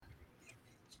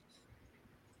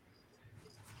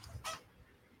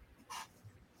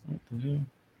Yeah.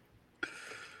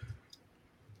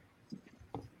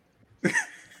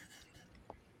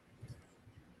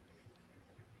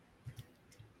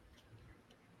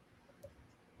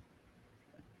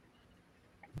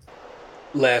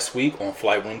 Last week on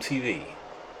Flight Room TV.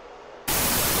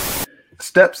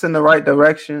 Steps in the right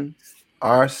direction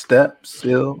are steps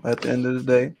still at the end of the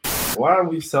day. Why are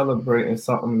we celebrating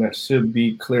something that should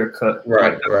be clear cut?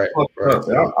 Right.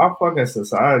 Our fucking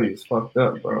society is fucked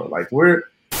up, bro. Like we're.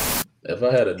 If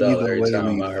I had a dollar Either every way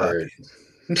time we I heard,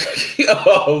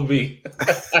 oh me.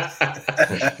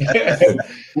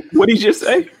 What did you just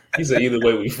say? He said, "Either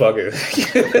way we fucking."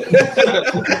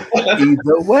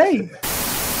 Either way.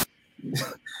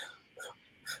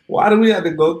 Why do we have to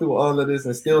go through all of this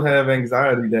and still have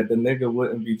anxiety that the nigga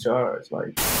wouldn't be charged?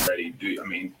 Like,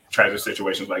 Tragic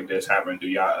situations like this happen. Do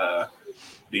y'all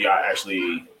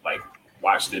actually like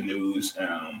watch the news?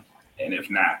 And if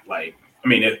not,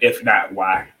 if not,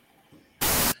 why?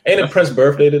 Ain't it Prince's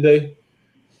birthday today?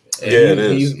 And it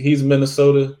is. He's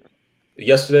Minnesota.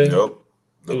 Yesterday. Yep.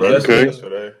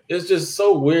 Yesterday. It's just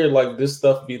so weird. Like this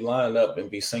stuff be lined up and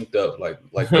be synced up like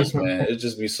this, man. It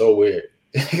just be so weird.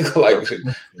 Like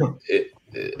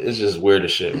it's just weird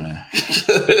as shit, man.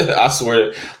 I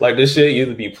swear, like this shit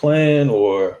either be planned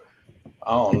or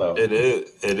I don't know. It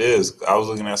is. I was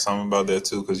looking at something about that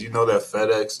too, because you know that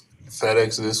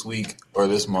FedEx this week or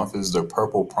this month is the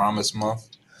Purple Promise month.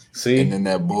 See, and then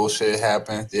that bullshit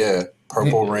happened. Yeah,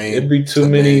 Purple Rain. It'd be too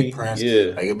many. Prince.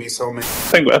 Yeah, like it'd be so many.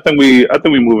 I think we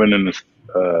moving in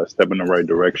a step in the right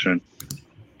direction.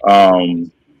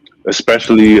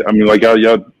 Especially, I mean, like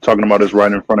y'all talking about this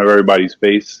right in front of everybody's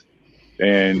face,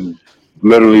 and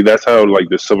literally that's how like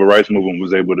the civil rights movement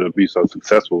was able to be so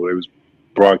successful. It was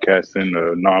broadcasting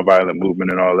the nonviolent movement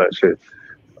and all that shit.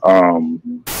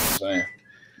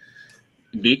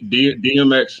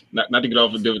 DMX, not to get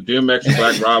off of DMX and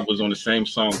Black Rob was on the same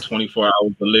song, 24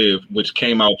 Hours to Live, which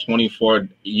came out 24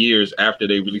 years after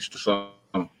they released the song.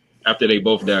 After they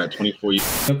both died, 24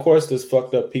 years. Of course, there's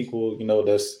fucked up people,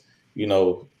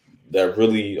 that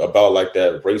really about like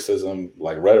that racism,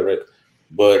 like rhetoric,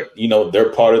 but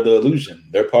they're part of the illusion.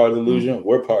 They're part of the illusion.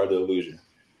 We're part of the illusion.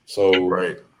 So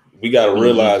right. We got to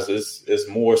realize it's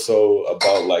more so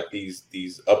about like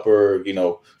these upper,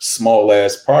 small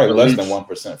ass, probably less than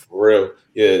 1% for real.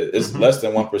 Yeah, it's less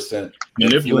than 1%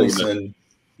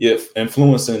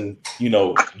 influencing,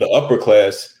 the upper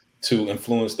class to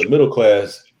influence the middle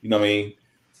class. You know what I mean?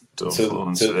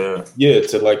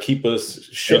 To like keep us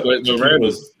shut,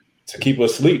 to keep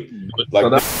us asleep.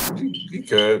 Like you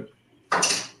could.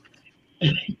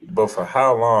 But for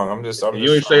how long? I'm just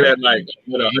you ain't say that like.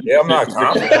 I'm not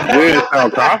confident. You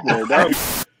sound confident.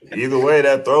 Either way,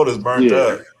 that throat is burnt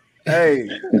up. Hey.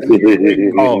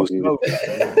 Oh,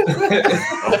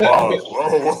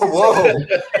 whoa.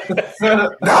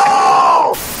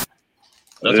 No!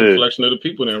 That's a reflection of the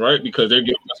people then, right? Because they're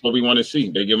giving us what we want to see.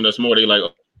 They're giving us more. They like,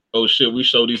 oh shit, we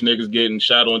show these niggas getting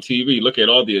shot on TV. Look at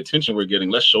all the attention we're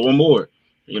getting. Let's show them more.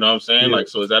 You know what I'm saying? Yeah. Like,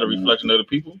 so is that a reflection of the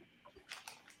people?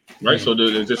 Right. So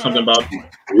is this something about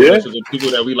the people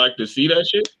that we like to see that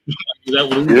shit? Is that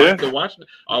what we like to watch?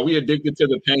 Are we addicted to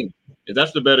the pain?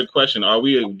 That's the better question.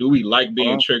 Do we like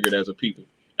being triggered as a people,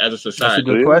 as a society?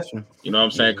 That's a good question. You know what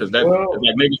I'm saying? Because that's like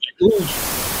niggas like, ooh.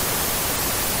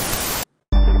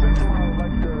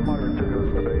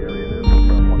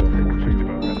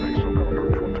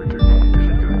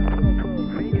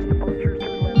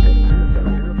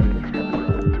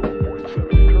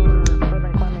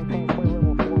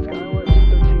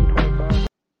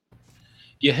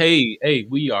 Yeah, hey,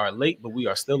 we are late, but we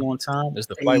are still on time. It's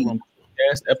the Flight Room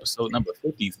Podcast, episode number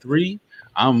 53.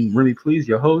 I'm really pleased,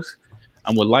 your host.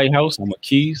 I'm with Lighthouse, I'm with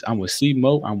Keys, I'm with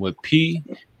C-Mo, I'm with P,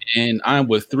 and I'm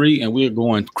with 3, and we're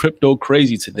going crypto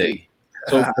crazy today.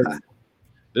 So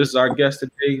this is our guest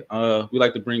today. We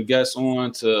like to bring guests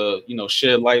on to,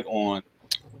 shed light on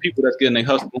people that's getting their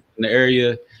hustle in the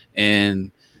area.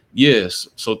 And yes,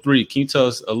 so 3, can you tell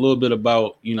us a little bit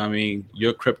about,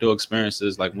 your crypto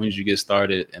experiences, like when did you get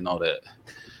started and all that?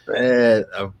 Man,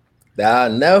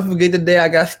 I'll never forget the day I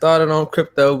got started on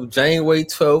crypto, January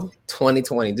 12th,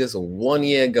 2020, just 1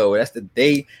 year ago. That's the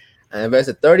day I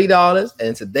invested $30,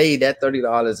 and today that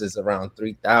 $30 is around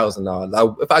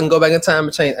 $3,000. If I can go back in time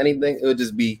and change anything, it would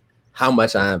just be how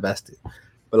much I invested.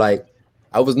 But like,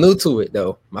 I was new to it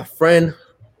though. My friend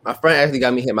actually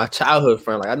got me hit, my childhood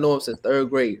friend. Like I know him since 3rd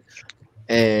grade.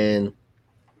 And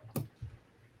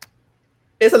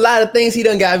it's a lot of things he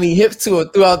done got me hip to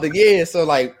throughout the years. So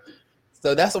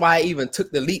that's why I even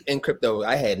took the leap in crypto.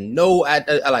 I had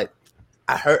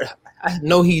I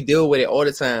know he deal with it all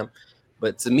the time,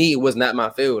 but to me, it was not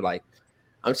my field. Like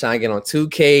I'm trying to get on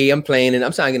 2K. I'm trying to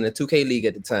get in a 2K league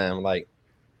at the time. Like,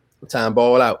 I'm trying to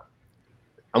ball out.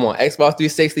 I'm on Xbox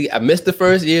 360. I missed the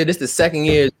first year. This is the second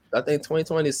year. I think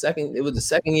 2020 is second. It was the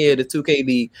second year of the 2K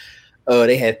league.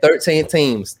 They had 13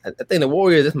 teams. I think the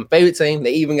Warriors is my favorite team.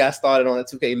 They even got started on the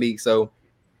 2K league. So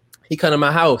he come to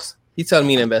my house. He telling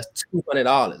me to invest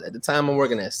 $200. At the time, I'm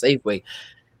working at Safeway.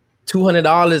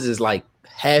 $200 is like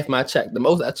half my check. The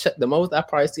most I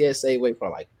probably see at Safeway for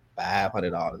like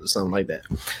 $500 or something like that.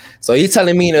 So he's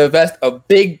telling me to invest a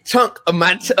big chunk of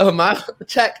my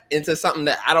check into something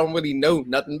that I don't really know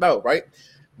nothing about, right?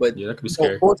 But yeah, that could be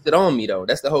scary. Forced it on me though.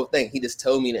 That's the whole thing. He just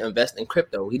told me to invest in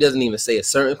crypto. He doesn't even say a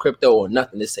certain crypto or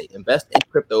nothing. Just say invest in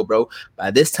crypto, bro. By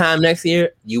this time next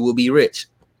year, you will be rich.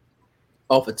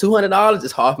 Off of $200,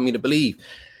 it's hard for me to believe.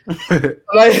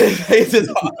 Like it's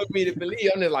just hard for me to believe.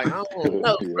 I'm just like, I don't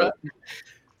know, bro.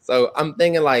 So I'm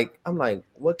thinking I'm like,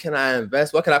 what can I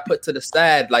invest? What can I put to the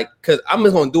side? Like, cause I'm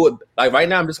just gonna do it. Like right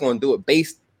now, I'm just gonna do it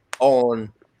based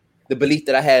on the belief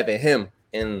that I have in him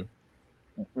and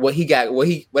what he got,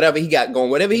 whatever he got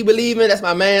going, whatever he believe in. That's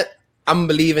my man. I'm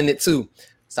believing it too.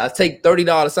 So I take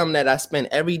 $30, something that I spend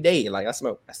every day. Like I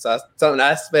smoke, so something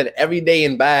I spend every day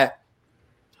and buy.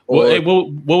 Well, hey,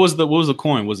 what was the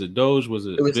coin? Was it Doge? Was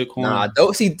it Bitcoin? Nah,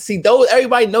 Doge. See, Doge.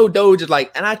 Everybody know Doge is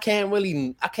like, and I can't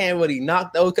really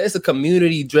knock Doge because it's a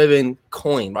community driven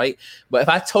coin, right? But if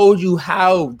I told you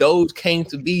how Doge came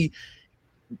to be,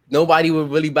 nobody would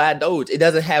really buy Doge. It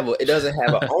doesn't have an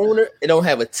owner. It don't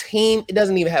have a team. It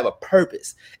doesn't even have a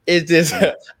purpose. It's just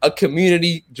a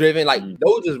community driven. Like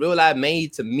Doge is real life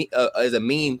made to me as a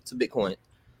meme to Bitcoin,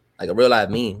 like a real life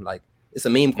meme. Like it's a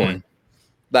meme coin,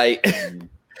 like.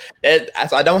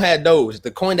 So I don't have Doge. The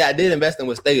coin that I did invest in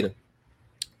was Theta.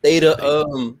 Theta.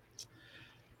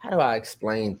 How do I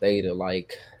explain Theta?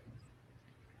 Like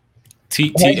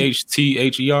THER?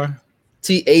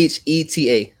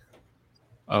 THETA.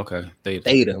 Okay,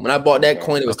 Theta. When I bought that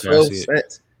coin, it was 12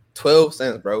 cents. 12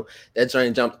 cents, bro. That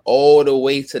joint jumped all the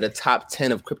way to the top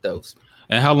 10 of cryptos.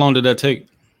 And how long did that take?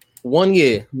 1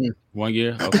 year. 1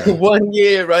 year? Okay. 1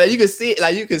 year, bro. You can see it,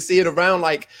 like you can see it around.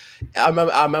 Like I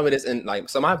remember this, and like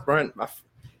so my friend,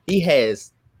 he had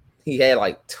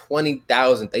like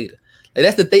 20,000 Theta. Like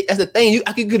that's the thing. That's the thing.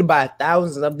 I could buy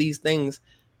thousands of these things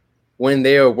when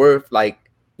they're worth like.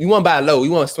 You want to buy low.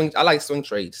 You want to swing. I like swing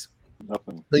trades. So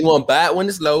you want to buy it when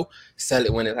it's low, sell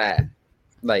it when it's high.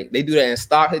 Like they do that in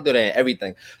stock, they do that in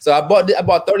everything. So I bought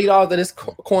 $30 of this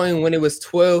coin when it was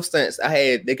 12 cents.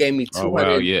 They gave me 200. Oh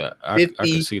wow, yeah, I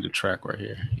can see the track right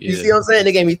here. Yeah. You see what I'm saying?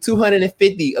 They gave me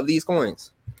 250 of these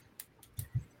coins.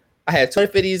 I had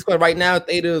 250 of these coins. Right now,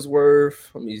 Theta is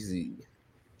worth. Let me see.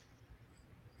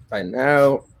 Right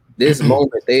now, this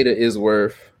moment, Theta is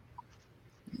worth.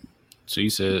 So you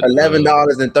said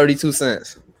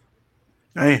 $11.32.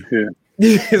 Damn.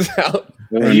 So,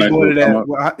 you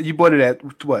bought it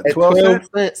at what? 12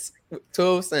 cents.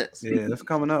 12 cents. Yeah, that's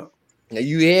coming up.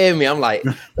 You hear me? I'm like,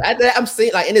 I'm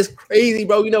seeing like, and it's crazy,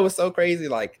 bro. You know what's so crazy?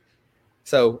 Like,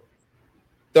 so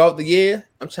throughout the year,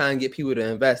 I'm trying to get people to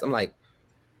invest. I'm like,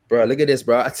 bro, look at this,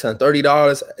 bro. I turned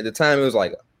 $30 at the time. It was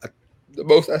like the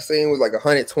most I seen was like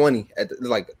 120 at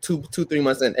like 2-3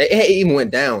 months in. It even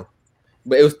went down,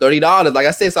 but it was $30. Like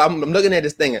I said, so I'm looking at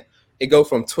this thing. It go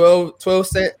from 12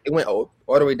 cents. It went all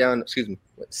the way down.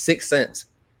 6 cents.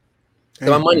 So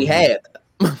my money halved.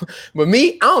 But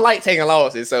me, I don't like taking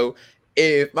losses. So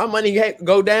if my money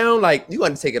go down, like you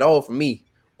want to take it all from me,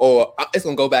 or it's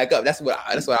gonna go back up. That's what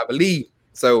I believe.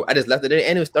 So I just left it in,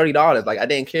 and it was $30. Like I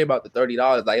didn't care about the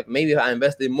 $30. Like maybe if I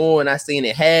invested more and I seen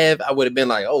it halve, I would have been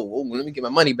like, oh, let me get my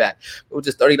money back. It was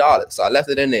just $30. So I left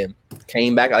it in there.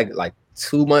 Came back like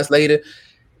 2 months later.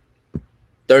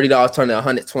 $30 turned to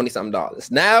 $120 something.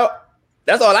 Now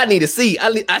that's all I need to see.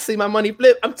 I see my money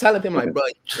flip. I'm telling him like, bro,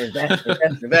 invest. I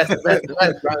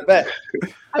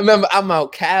remember I'm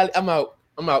out Cali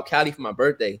for my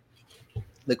birthday.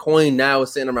 The coin now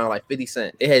is sitting around like 50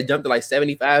 cents. It had jumped to like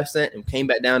 75 cents and came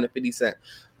back down to 50 cents.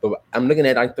 But I'm looking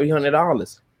at like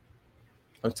 $300.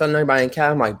 I'm telling everybody in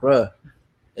Cali, I'm like, bro,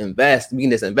 invest. We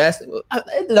can just invest.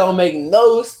 It don't make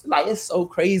no, like it's so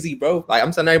crazy, bro. Like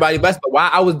I'm telling everybody invest, but while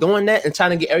I was doing that and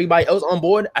trying to get everybody else on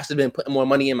board, I should have been putting more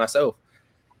money in myself.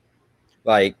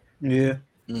 Like, yeah.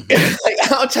 Like,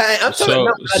 I'm trying. You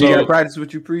gotta practice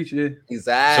what you preach, yeah.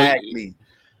 Exactly.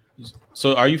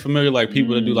 So are you familiar like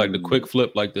people that do like the quick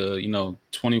flip, like the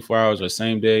 24 hours or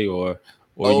same day, or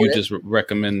you just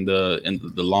recommend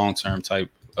the long-term type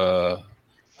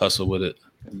hustle with it?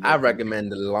 I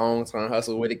recommend the long-term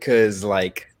hustle with it because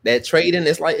like that trading,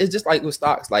 it's just like with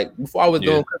stocks. Like before I was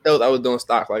doing cryptos, I was doing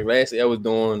stocks. Like last year I was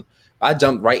doing I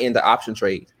jumped right into option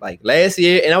trade like last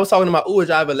year, and I was talking to my Uber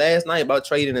driver last night about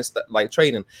trading and stuff, like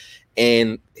trading,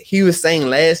 and he was saying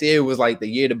last year was like the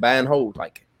year to buy and hold,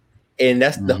 like, and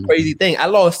that's the crazy thing. I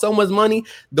lost so much money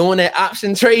doing that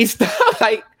option trade stuff,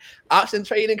 like option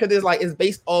trading, because it's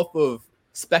based off of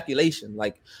speculation.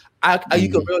 Like you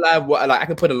can realize what, like I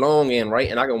can put a long in, right,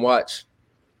 and I can watch.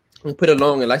 Put a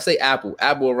long in, like say Apple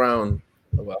around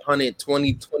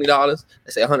 $120. Let's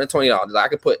say $120. I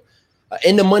could put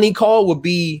in the money call would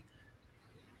be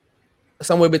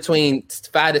somewhere between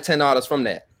 $5 to $10 from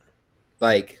that.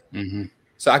 Like,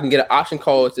 so I can get an option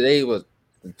call. Today was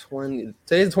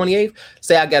today's the 28th.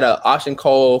 Say I get an option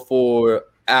call for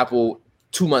Apple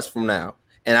 2 months from now.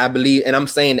 And I believe, and I'm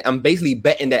saying, I'm basically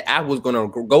betting that Apple's going to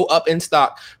go up in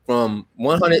stock from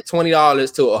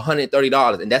 $120 to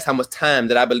 $130. And that's how much time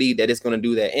that I believe that it's going to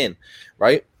do that in,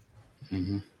 right?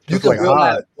 You can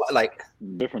realize, like,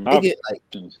 different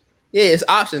options. Yeah, it's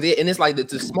options. Yeah, and it's like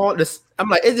the small, I'm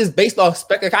like, it's just based off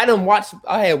spec. Like, I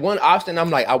had one option.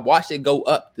 I'm like, I watched it go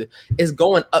up. It's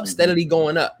going up, steadily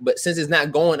going up. But since it's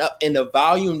not going up in the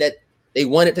volume that they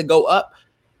want it to go up,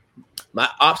 my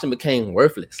option became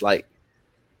worthless. Like,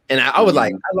 and I was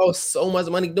like, I lost so much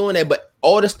money doing that. But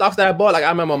all the stocks that I bought, like I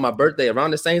remember on my birthday,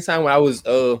 around the same time when I was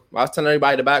telling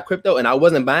everybody to buy crypto, and I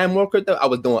wasn't buying more crypto, I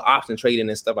was doing option trading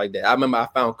and stuff like that. I remember I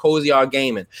found Cozy R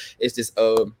Gaming. It's this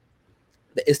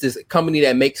company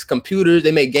that makes computers.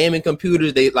 They make gaming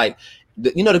computers. They like,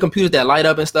 the computers that light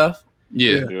up and stuff.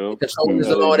 Yeah. Controllers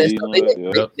and all that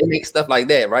stuff. They make stuff like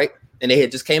that, right? And they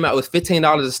had just came out with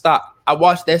 $15 a stock. I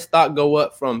watched that stock go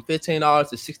up from $15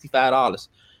 to $65,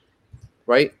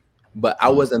 right? But I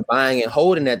wasn't buying and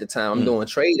holding at the time. I'm doing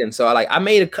trading, so I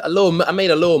made a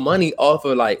little money off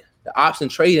of like the option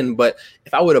trading. But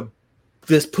if I would have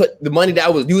just put the money that I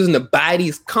was using to buy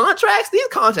these contracts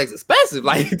expensive.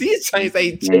 Like these chains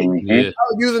ain't cheap. I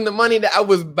was using the money that I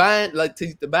was buying, like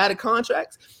to buy the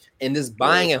contracts, and just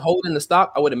buying and holding the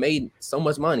stock, I would have made so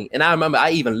much money. And I remember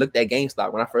I even looked at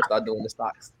GameStop when I first started doing the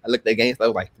stocks. I looked at GameStop,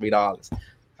 it was like $3.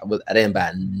 I didn't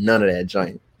buy none of that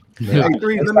joint. Hey,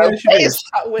 Three, let me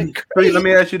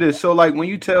ask you this. So, like, when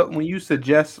you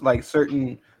suggest like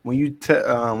certain, when you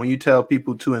tell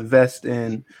people to invest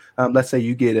in, let's say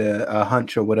you get a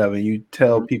hunch or whatever, and you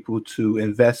tell people to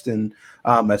invest in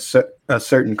a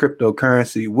certain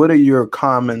cryptocurrency, what are your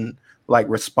common like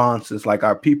responses? Like,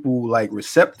 are people like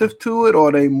receptive to it, or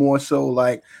are they more so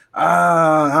like,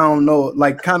 I don't know,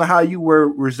 like kind of how you were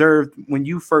reserved when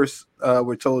you first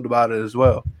were told about it as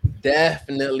well?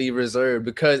 Definitely reserved,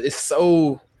 because it's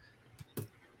so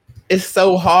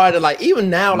hard to, like, even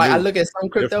now, like I look at some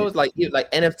cryptos like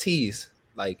NFTs,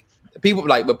 like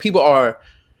people are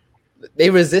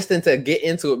resistant to get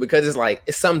into it because it's like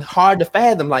it's something hard to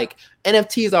fathom. Like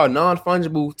NFTs are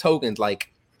non-fungible tokens,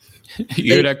 like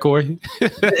you hear that, Corey?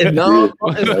 It's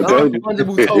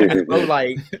non-fungible tokens, bro.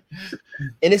 Like,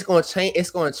 and it's gonna change.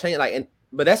 Like,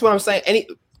 but that's what I'm saying.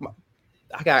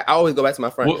 I always go back to my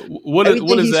friend. What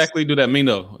exactly do that mean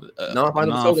though?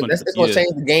 Non-fungible tokens. It's gonna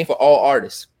change the game for all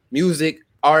artists, music,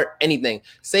 art, anything.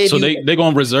 They're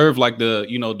gonna reserve like the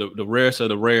rarest of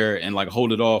the rare and like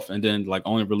hold it off and then like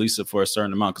only release it for a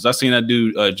certain amount. Because I seen that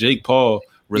dude Jake Paul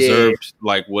reserved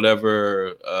like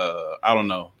whatever I don't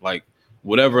know, like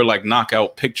whatever like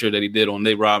knockout picture that he did on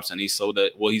Nate Robinson. He sold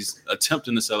that. Well, he's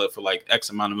attempting to sell it for like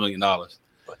X amount of $1 million.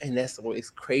 And that's what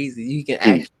it's crazy. You can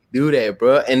actually do that,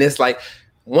 bro. And it's like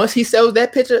once he sells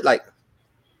that picture, like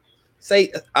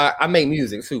say I make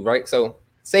music too, right? So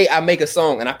say I make a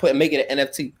song and I make it an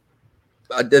NFT.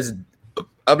 I just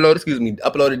upload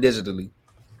it digitally,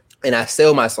 and I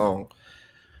sell my song,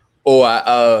 or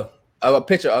a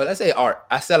picture of, let's say, art.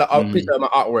 I sell a picture of my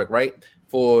artwork, right,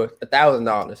 for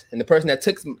 $1,000, and the person that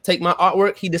take my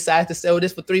artwork, he decides to sell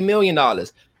this for $3 million.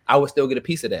 I would still get a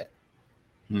piece of that.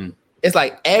 It's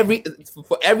like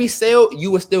for every sale,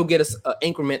 you would still get an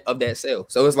increment of that sale.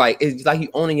 So it's like you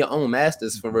owning your own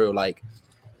masters for real. Like,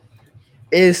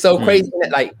 it's so crazy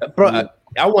that, like, bro,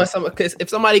 I want some, because if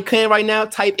somebody can right now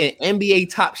type in NBA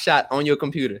Top Shot on your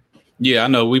computer. Yeah, I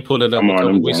know. We pulled it up a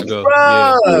couple weeks ago.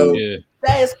 Bro, yeah.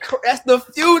 That's the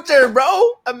future,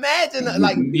 bro. Imagine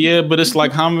like. Yeah, but it's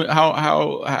like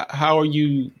how are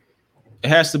you? It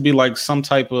has to be like some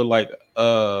type of like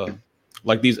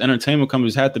these entertainment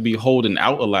companies have to be holding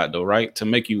out a lot though, right? To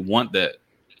make you want that.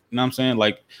 You know what I'm saying?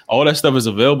 Like all that stuff is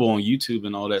available on YouTube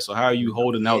and all that. So how are you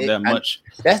holding out that much?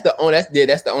 That's the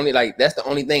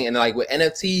only thing. And like with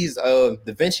NFTs,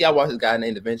 Da Vinci, I watched this guy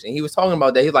named Da Vinci, and he was talking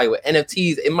about that. He's like, with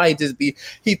NFTs, it might just be,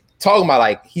 he talking about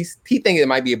like he thinks it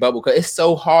might be a bubble because it's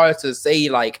so hard to say,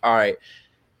 like, all right,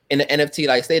 in the NFT,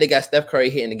 like say they got Steph Curry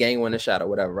hitting the game winning shot or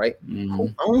whatever, right? Who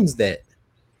owns that?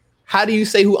 How do you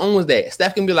say who owns that?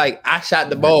 Steph can be like, I shot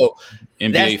the ball.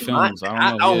 NBA films.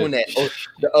 I own that.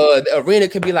 Or the arena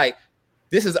could be like,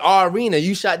 this is our arena.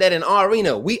 You shot that in our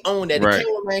arena. We own that. The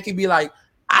cameraman can be like,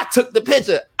 I took the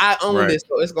picture. I own this.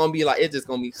 So it's gonna be like, it's just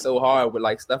gonna be so hard with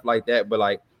like stuff like that. But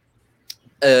like,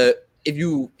 if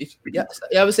you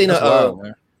ever seen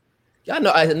y'all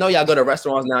know, I know y'all go to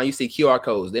restaurants now. You see QR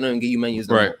codes. They don't even give you menus.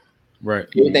 Right.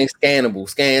 Everything's scannable.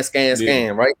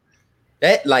 Scan. Right.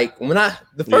 That like when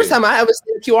the first time I ever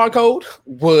seen a QR code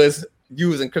was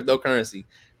using cryptocurrency.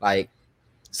 Like,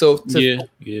 so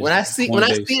when I see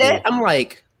that, I'm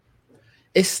like,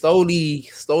 it's slowly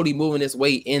moving its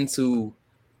way into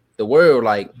the world,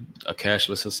 like a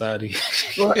cashless society.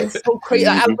 Bro, it's so crazy.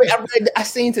 I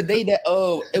seen today that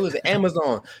it was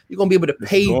Amazon. You're gonna be able to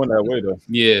pay. It's going that way though.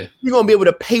 Yeah, you're gonna be able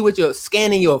to pay with your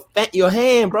scanning your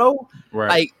hand, bro.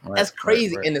 Right. That's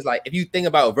crazy. And it's like if you think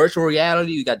about virtual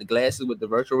reality, you got the glasses with the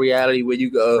virtual reality where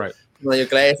you go put on your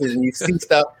glasses and you see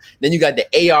stuff. Then you got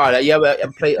the AR. You ever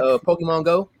play Pokemon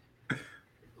Go?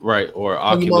 Right, or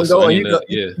Oculus. Go, you look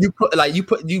at you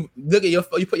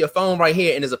put your phone right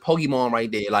here and there's a Pokemon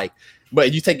right there. Like,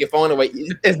 but you take your phone away,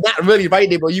 it's not really right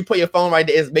there, but you put your phone right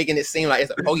there, it's making it seem like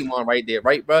it's a Pokemon right there,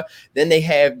 right, bro? Then they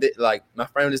have like my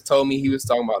friend just told me, he was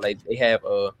talking about like they have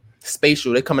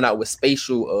spatial. They're coming out with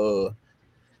spatial.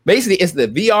 Basically, it's the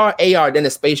VR, AR, then the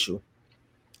spatial.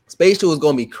 Spatial is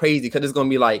gonna be crazy because it's gonna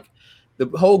be like the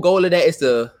whole goal of that is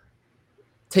to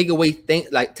take away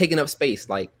like taking up space,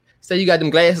 like. Say you got them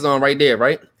glasses on right there,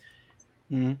 right?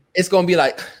 Mm-hmm. It's gonna be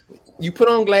like you put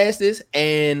on glasses,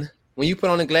 and when you put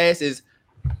on the glasses,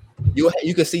 you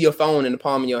can see your phone in the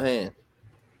palm of your hand.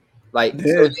 Like so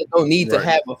there's no need to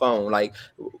have a phone. Like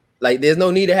there's no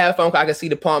need to have a phone. I can see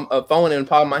the phone in the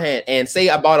palm of my hand. And say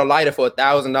I bought a lighter for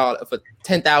 $1,000 for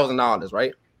 $10,000,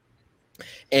 right?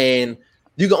 And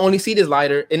you can only see this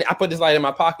lighter, and I put this lighter in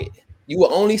my pocket. You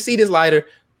will only see this lighter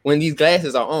when these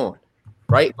glasses are on.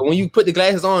 Right, but when you put the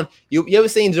glasses on, you ever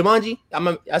seen Jumanji?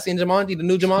 I seen Jumanji, the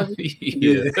new Jumanji.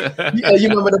 You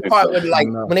remember the part where like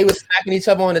when they were smacking each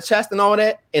other on the chest and all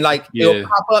that, and like it'll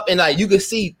pop up and like you could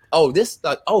see, this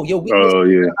like and all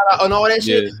that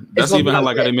shit. That's even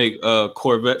how they make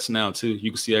Corvettes now too.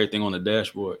 You can see everything on the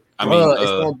dashboard. I mean,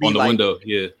 on the window.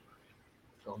 Yeah, it's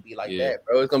gonna be like that,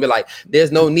 bro. It's gonna be like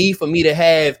there's no need for me to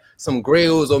have some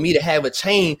grills or me to have a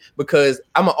chain because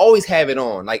I'm gonna always have it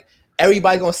on, like.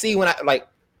 Everybody gonna see when I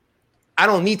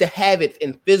don't need to have it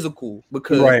in physical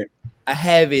because I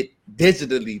have it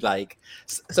digitally. Like,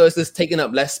 so it's just taking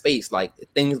up less space. Like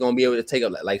things gonna be able to take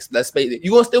up like less space. You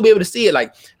gonna still be able to see it.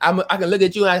 Like I can look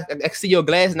at you and I can see your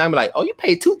glasses and I'm like, oh, you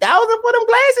paid $2,000 for them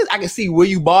glasses. I can see where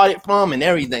you bought it from and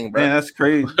everything, bro. Man, that's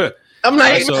crazy. I'm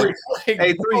like,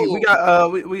 hey, Three, we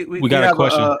got we got a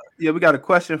question. We got a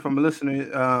question from a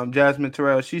listener, Jasmine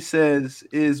Terrell. She says,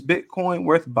 "Is Bitcoin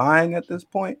worth buying at this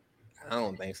point?" I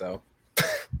don't think so.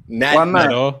 Why not?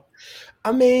 At all?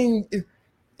 I mean,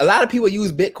 a lot of people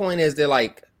use Bitcoin as their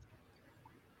like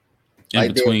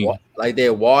in between,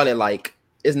 their wallet. Like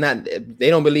it's not. They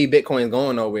don't believe Bitcoin is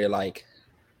going nowhere. Like,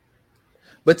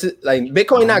 but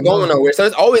Bitcoin not going nowhere, so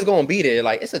it's always going to be there.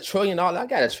 Like it's $1 trillion. I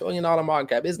got $1 trillion market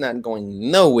cap. It's not going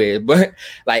nowhere, but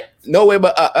nowhere.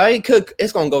 But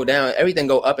it's going to go down. Everything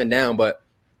go up and down. But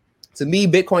to me,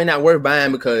 Bitcoin not worth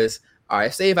buying because. All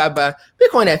right, say if I buy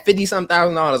Bitcoin at $50-some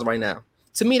thousand right now,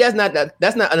 to me that's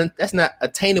not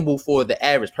attainable for the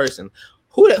average person.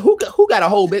 Who got a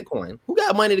whole Bitcoin? Who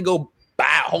got money to go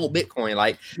buy a whole Bitcoin?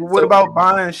 Like, what about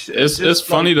buying shit? It's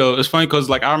funny though. It's funny because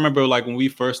like I remember like when we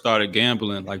first started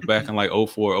gambling, like back in like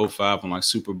 04, 05 on like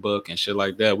Superbook and shit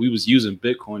like that, we was using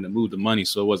Bitcoin to move the money,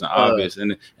 so it wasn't obvious.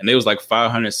 And it was like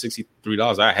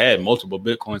 $563. I had multiple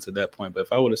Bitcoins at that point, but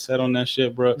if I would have sat on that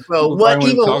shit, bro, what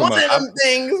even one of them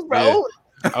things, bro? Yeah.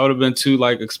 I would have been too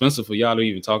like expensive for y'all to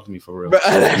even talk to me for real. For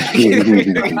sure.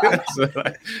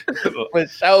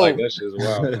 Like that shit is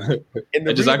wild, man.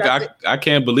 I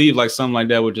can't believe like something like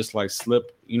that would just like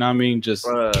slip. You know what I mean? Just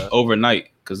overnight,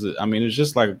 because I mean it's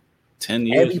just like 10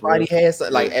 years. Everybody has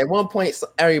like at one point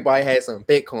everybody had some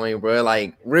Bitcoin, bro.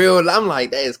 Like real. I'm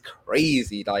like that is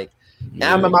crazy. Like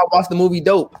now I remember I watched the movie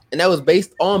Dope, and that was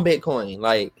based on Bitcoin.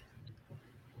 Like.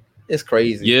 It's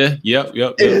crazy. Yeah. Yep.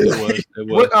 It was.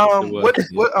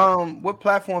 What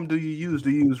platform do you use? Do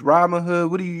you use Robinhood?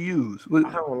 What do you use?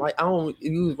 I don't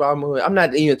use Robinhood. I'm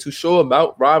not even too sure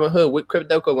about Robinhood with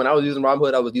crypto. Because when I was using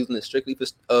Robinhood, I was using it strictly for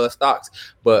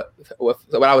stocks. But what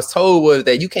I was told was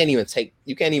that you can't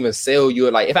You can't even sell your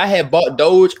like. If I had bought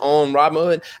Doge on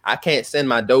Robinhood, I can't send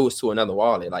my Doge to another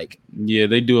wallet. Like, yeah,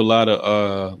 they do a lot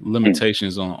of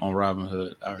limitations on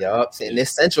Robinhood. Yup, and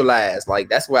it's centralized. Like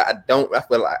that's why I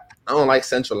feel like I don't like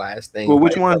centralized things. Well,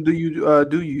 which ones do you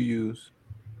use?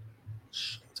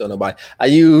 So nobody. I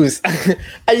use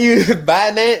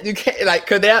Binance. You can't like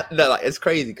because they're like it's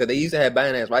crazy because they used to have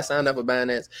Binance. When I signed up for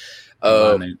Binance.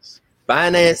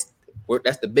 Binance.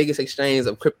 That's the biggest exchange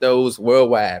of cryptos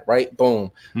worldwide, right?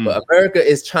 Boom. But America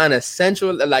is trying to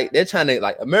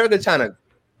America trying to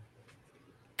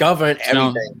govern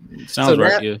everything. Sounds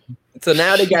right. Yeah. So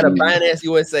now they got a Binance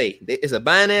USA. It's a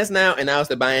Binance now, and now it's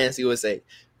the Binance USA.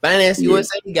 Binance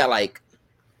USA got like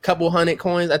a couple hundred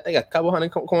coins. I think a couple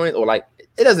hundred coins, or like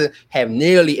it doesn't have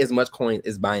nearly as much coins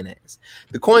as Binance.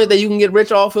 The coins that you can get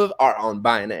rich off of are on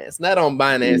Binance, not on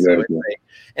Binance USA.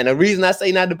 And the reason I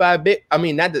say not to buy not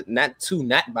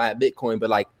buy Bitcoin, but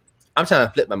like I'm trying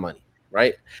to flip my money,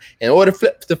 right? In order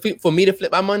for me to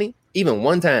flip my money, even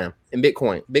one time in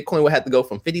Bitcoin will have to go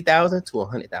from 50,000 to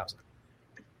 100,000.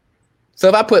 So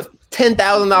if I put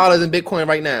 $10,000 in Bitcoin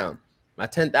right now, my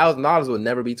 $10,000 will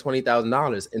never be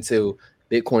 $20,000 until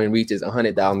Bitcoin reaches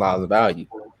 $100,000 of value.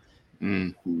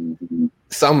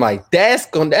 So I'm like, that's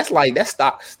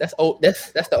stocks. That's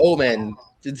the old man.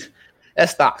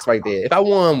 That's stocks right there. If I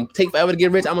want to take forever to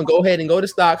get rich, I'm gonna go ahead and go to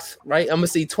stocks, right? I'm gonna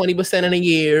see 20% in a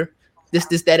year, this,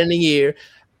 that in a year.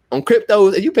 On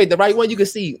cryptos, if you pick the right one, you can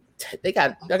see they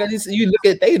got this. You look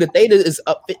at the data is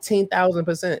up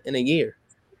 15,000% in a year.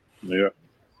 Yeah,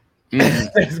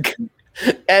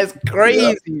 that's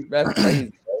crazy. Yeah. That's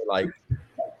crazy. Like,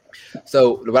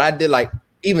 so what I did, like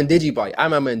even Digibyte. I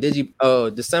remember in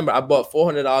December, I bought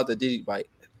 $400 of Digibyte.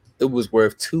 It was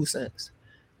worth 2 cents.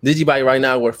 Digibyte right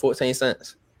now worth 14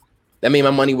 cents. That means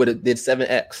my money would have did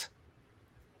 7x.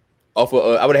 Off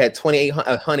of, I would have had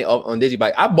 2,800 on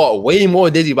Digibyte. I bought way more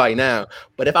Digibyte now.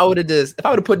 But if I would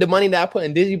have put the money that I put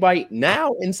in Digibyte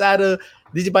now inside of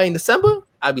Digibyte in December,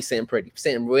 I'd be sitting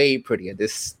way prettier.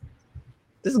 This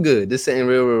is good. This sitting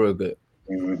real good.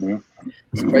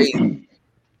 It's crazy.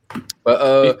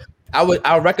 But I would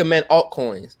recommend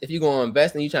altcoins. If you're gonna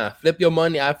invest and you're trying to flip your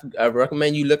money, I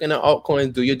recommend you looking at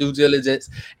altcoins, do your due diligence,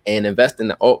 and invest in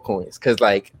the altcoins. Cause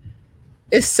like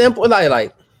it's simple.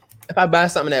 Like if I buy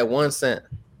something at 1 cent,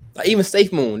 like even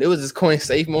SafeMoon, there was this coin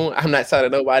SafeMoon. I'm not telling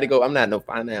nobody to go. I'm not no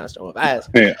financial advisor.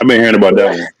 Yeah, I've been hearing about that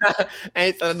one. I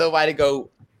ain't telling nobody to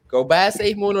go buy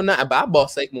SafeMoon or not. But I bought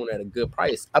SafeMoon at a good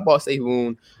price. I bought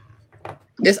SafeMoon.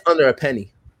 It's under a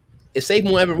penny. If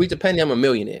SafeMoon ever reach a penny, I'm a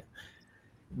millionaire.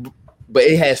 But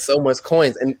it has so much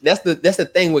coins, and that's the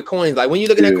thing with coins. Like when you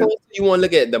look at coins, you want to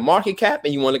look at the market cap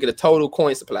and you want to look at the total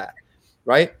coin supply,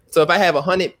 right? So if I have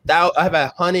 100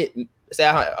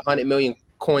 million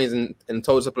coins in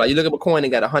total supply. You look at a coin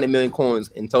and got 100 million coins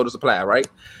in total supply, right?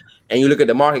 And you look at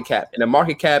the market cap, and the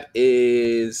market cap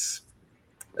is,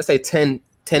 let's say 10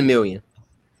 million.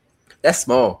 That's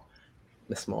small.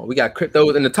 That's small. We got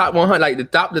cryptos in the top 100, like the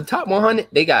top 100,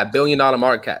 they got $1 billion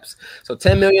market caps. So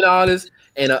 $10 million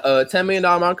and a $10 million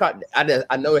market cap,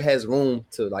 I know it has room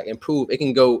to like improve. It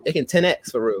can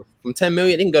 10x for real. From 10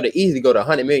 million, it can easily go to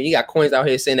 100 million. You got coins out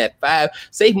here saying at 5.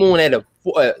 SafeMoon at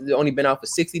only been out for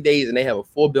 60 days and they have a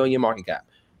 4 billion market cap.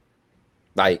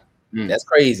 Like that's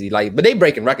crazy. Like, but they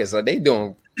breaking records. So they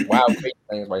doing wild crazy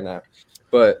things right now.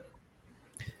 But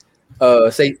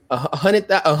say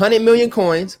 100 million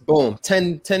coins, boom,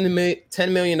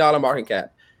 $10 million market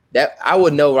cap. That I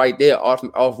would know right there off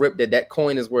rip that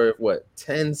coin is worth what,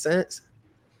 10 cents?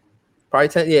 Probably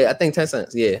 10. Yeah, I think 10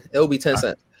 cents. Yeah, it'll be 10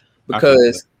 cents.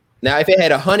 Because now if it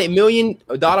had $100 million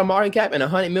market cap and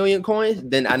 100 million coins,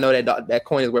 then I know that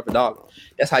coin is worth $1.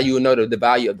 That's how you would know the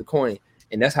value of the coin.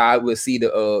 And that's how I would see the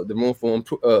room for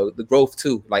the growth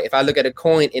too. Like if I look at a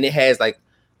coin and it has like,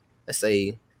 let's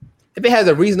say, if it has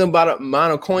a reasonable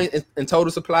amount of coins in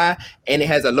total supply and it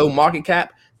has a low market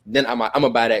cap, then I'm gonna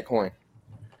buy that coin.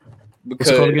 Because,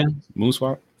 what's it called again?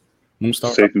 Moonswap?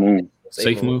 SafeMoon.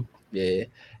 SafeMoon. Yeah.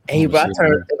 Hey, but I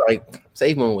turned like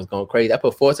SafeMoon was going crazy. I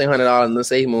put $1,400 in the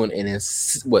SafeMoon, and in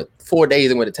 4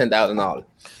 days it went to $10,000.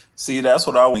 See, that's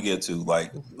what I want to get to.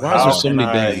 Like, how can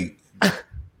I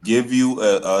give you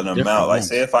an amount? Like,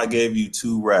 say if I gave you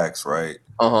 2 racks, right?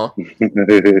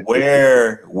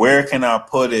 Where can I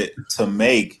put it to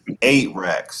make 8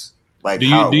 racks? Like, do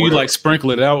you like sprinkle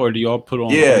it out, or do you all put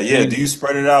on? Yeah. Do you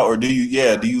spread it out, or do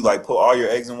you like put all your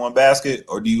eggs in one basket,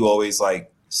 or do you always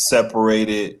like separate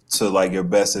it to like your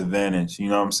best advantage? You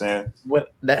know what I'm saying?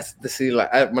 What that's the see.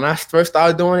 Like when I first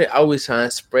started doing it, I was trying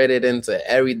to spread it into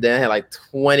every day. I had like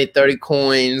 20, 30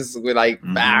 coins with like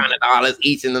 $500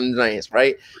 each in them joints,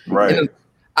 right? Right. And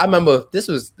I remember this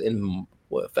was in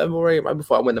February, right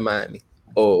before I went to Miami.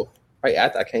 Oh, right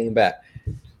after I came back.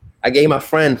 I gave my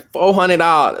friend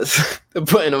 $400 to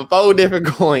put in 4 different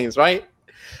coins, right?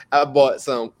 I bought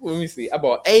some, let me see. I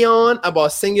bought Aeon, I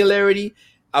bought Singularity,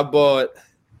 I bought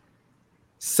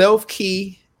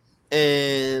Self-Key,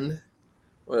 and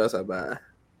what else I buy?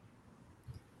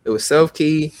 It was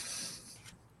Self-Key,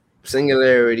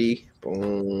 Singularity,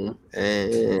 boom,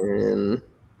 and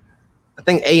I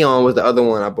think Aeon was the other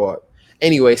one I bought.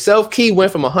 Anyway, Self-Key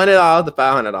went from $100 to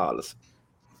 $500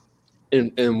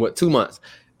 in what, 2 months.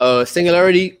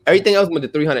 Singularity, everything else went to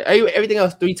 300. Everything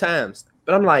else 3 times.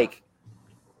 But I'm like,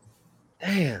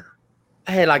 damn,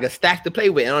 I had like a stack to play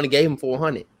with, and I only gave him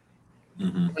 400.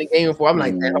 I'm like, damn, I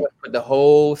would put the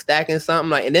whole stack in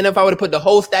something. Like, and then if I would have put the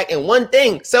whole stack in one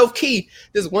thing, Self-Key,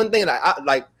 just one thing,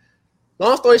 like,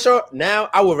 long story short, now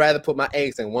I would rather put my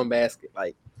eggs in one basket.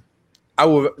 Like, I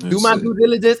would do my due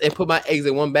diligence and put my eggs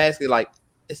in one basket. Like,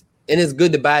 it's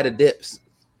good to buy the dips.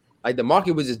 Like, the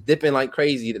market was just dipping like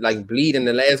crazy, like bleeding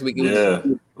the last week.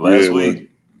 Last week.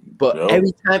 But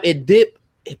every time it dipped,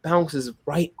 it bounces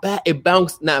right back. It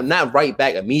bounced, not right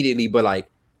back immediately, but like,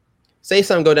 say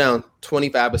something go down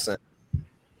 25%,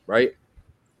 right?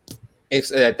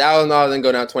 It's $1,000 and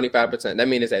go down 25%. That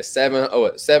means it's at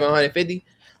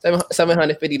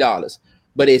 $750.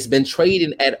 But it's been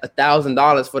trading at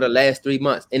 $1,000 for the last 3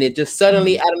 months, and it just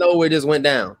suddenly out of nowhere just went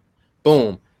down.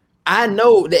 Boom. I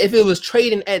know that if it was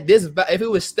trading at this, if it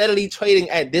was steadily trading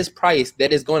at this price,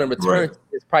 that is going to return to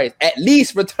this price, at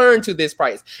least return to this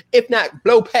price, if not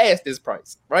blow past this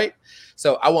price, right?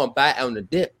 So I want to buy on the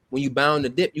dip. When you buy on the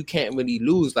dip, you can't really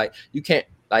lose. Like, you can't,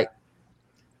 like,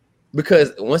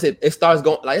 because once it starts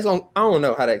going, like, it's on, I don't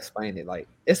know how to explain it. Like,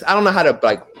 I don't know how to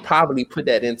like probably put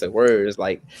that into words.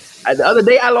 Like, the other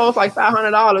day I lost like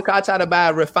 $500 because I tried to buy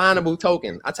a refinable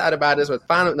token. I tried to buy this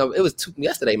refinable. No, it was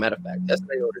yesterday. Matter of fact,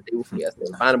 yesterday or the day before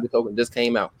yesterday, refinable token just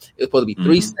came out. It was supposed to be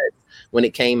 3 cents when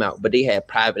it came out, but they had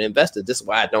private investors. This is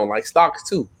why I don't like stocks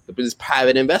too. This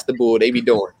private investor bull they be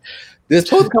doing. This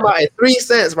supposed to come out at 3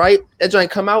 cents, right? That joint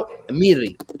come out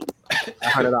immediately.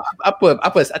 $100. I think I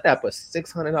put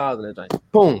 $600 in that joint.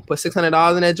 Boom, put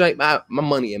 $600 in that joint. My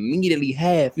money immediately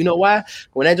half. You know why?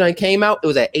 When that joint came out, it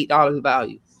was at $8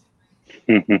 value.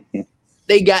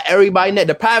 They got everybody net.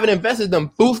 The private investors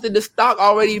them boosted the stock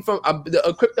already from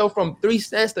the crypto from 3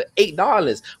 cents to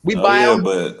 $8. We buy out.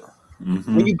 But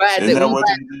when you buy it, isn't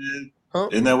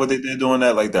that what they did doing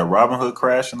that, like that Robinhood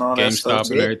crash and all that stuff?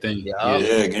 GameStop and everything.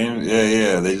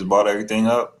 Yeah. They just bought everything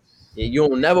up. Yeah, you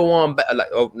don't never want like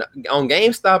on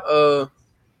GameStop.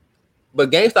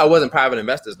 But GameStop wasn't private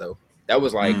investors though. That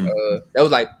was like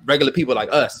regular people like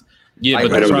us. Yeah,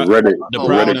 like, but the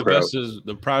private investors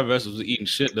was eating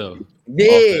shit though.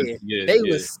 Yeah, they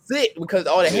was sick because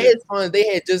all the hedge funds they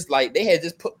had just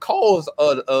put calls.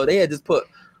 They had just put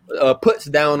puts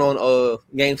down on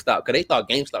GameStop because they thought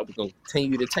GameStop was gonna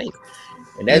continue to tank,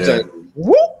 and that just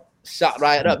shot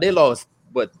right up. They lost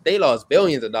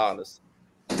billions of dollars.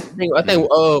 I think I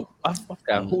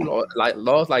forgot who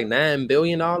lost like $9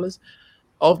 billion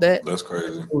off that. That's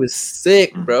crazy. It was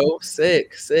sick, bro.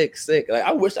 Sick. Like,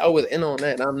 I wish I was in on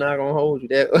that. And I'm not gonna hold you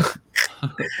that.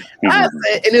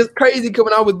 And it's crazy because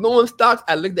when I was doing stocks,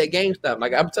 I looked at GameStop.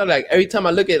 Like, I'm telling you, like every time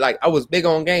I look at, like, I was big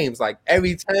on games. Like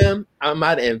every time I'm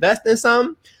out to invest in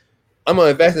something, I'm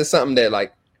gonna invest in something that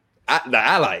like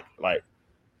I like. Like,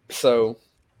 so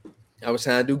I was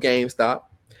trying to do GameStop.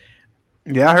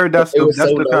 Yeah, I heard that's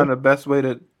the kind of best way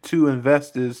to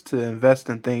invest is to invest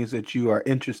in things that you are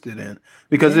interested in.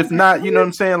 Because if not, you know what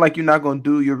I'm saying? Like, you're not going to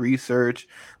do your research.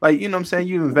 Like, you know what I'm saying?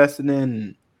 You invested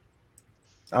in,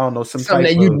 I don't know, something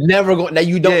that you never go, that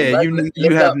you don't. Yeah,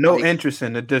 you have no interest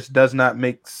in. It just does not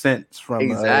make sense from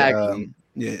exactly.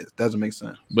 It doesn't make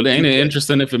sense. But ain't it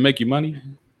interesting if it make you money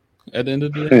at the end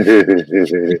of the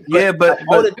day? Yeah, but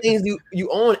all the things you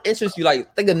own interest you,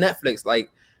 like, think of Netflix. Like,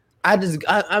 I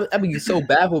be so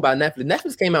baffled by Netflix.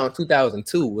 Netflix came out in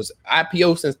 2002. Was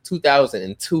IPO since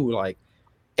 2002. Like,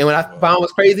 and when I found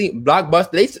what's crazy,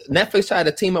 Blockbuster. Netflix tried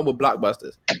to team up with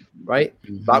Blockbusters, right?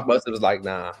 Blockbuster was like,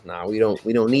 nah, we don't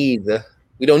need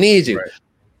you. Right.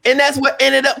 And that's what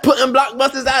ended up putting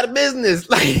Blockbusters out of business.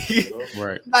 Like,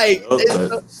 like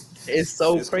it's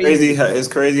crazy. It's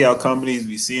crazy how companies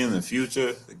be seeing the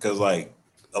future because, like,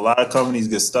 a lot of companies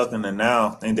get stuck in the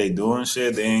now. Think they doing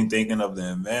shit. They ain't thinking of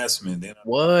the advancement.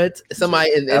 What?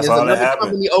 Somebody and there's another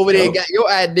company over there got your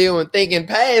idea and thinking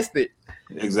past it.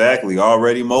 Exactly.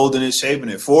 Already molding it, shaping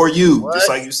it for you. What? Just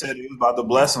like you said, it was about to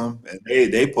bless them, and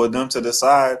they put them to the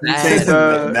side.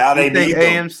 Now they think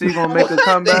AMC gonna make a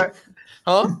comeback?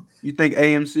 Huh? You think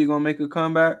AMC gonna make a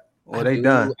comeback? Or they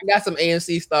done. I got some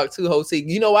AMC stock too, Jose.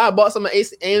 You know why I bought some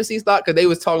AMC stock? Because they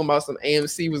was talking about some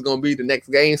AMC was gonna be the next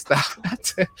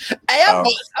GameStop. I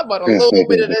bought a little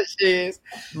bit of that shit.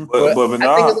 But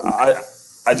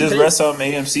I just read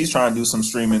something. AMC's trying to do some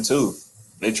streaming too.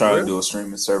 They trying to do a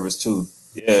streaming service too.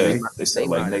 Yeah, they said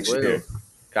like next year.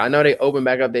 I know they open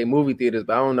back up their movie theaters,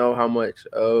 but I don't know how much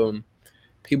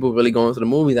people really going to the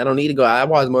movies. I don't need to go. I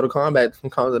watch Mortal Kombat from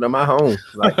comfort of my home.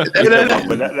 Like, but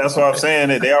that's what I'm saying.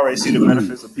 That they already see the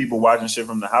benefits of people watching shit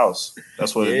from the house.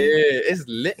 That's what. It's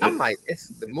lit. I'm like, it's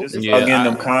the movie. Getting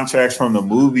them contracts from the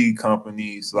movie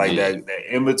companies like that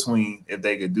in between. If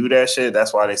they could do that shit,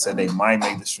 that's why they said they might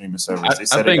make the streaming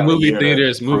service. I think movie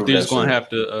theaters gonna have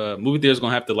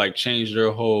to like change their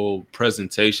whole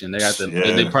presentation. They have to.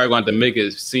 They probably going to make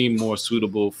it seem more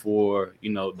suitable for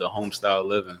the home style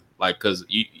living. Like, cause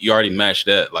you already matched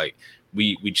that. Like,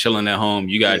 we chilling at home.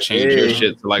 You gotta change your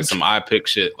shit to like some iPic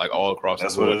shit, like all across.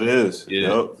 That's the world. what it is.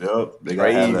 Yeah. Yep. They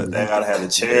gotta have the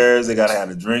chairs. They gotta have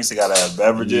the drinks. They gotta have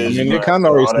beverages. I mean, they kind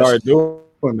of already started doing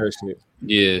that shit.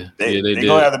 Yeah, they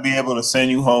gonna have to be able to send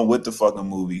you home with the fucking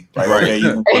movie. Like, okay,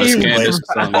 you can put some place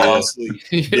and fall asleep.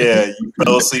 Yeah, you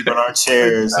fell asleep in our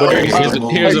chairs. Here's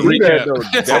a recap.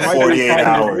 For 48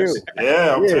 hours.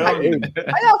 Yeah, I'm telling you.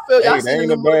 How y'all feel? That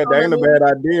ain't a bad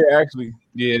idea, actually.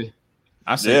 Yeah,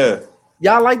 I see.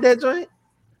 Y'all like that joint?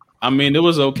 I mean, it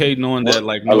was okay knowing that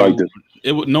like I like this.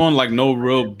 Knowing like no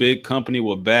real big company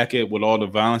would back it with all the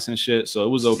violence and shit, so it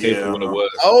was okay for what it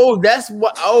was. Oh, that's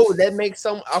what. Oh, that makes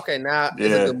some. Okay, now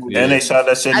it's a good movie. And they shot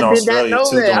that shit in Australia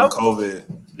too during COVID.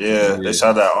 Yeah, they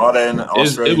shot that all that in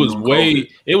Australia. It was way.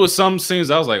 COVID. It was some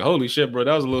scenes I was like, "Holy shit, bro,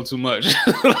 that was a little too much."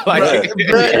 The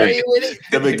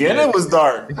beginning was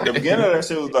dark. The beginning of that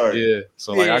shit was dark. Yeah,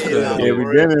 so like I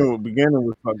couldn't. Beginning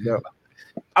was fucked up.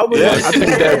 I think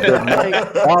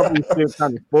that the Marvel shit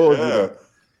kind of spoiled you.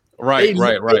 Right.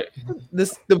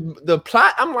 The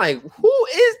plot. I'm like, who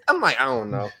is? I'm like, I don't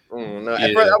know.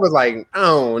 At first, I was like, I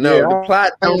don't know. The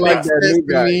plot don't make sense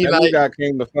to me. That new guy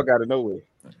came the fuck out of nowhere.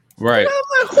 Right. I'm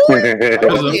like, who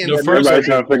is? The first one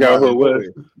trying to figure out who it was.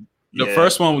 The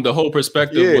first one, the whole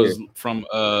perspective was from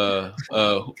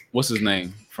what's his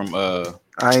name? From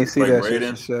I ain't see that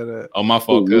Raiden. shit. Shut up. Oh, my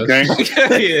fault. Liu Kang? Grab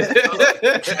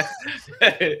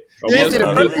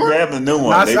the new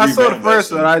one. I saw the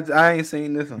first one. I ain't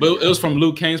seen this one. But it was from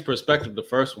Liu Kang's perspective, the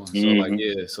first one. So like,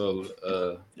 I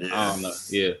don't know.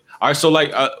 Yeah. All right. So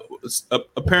like,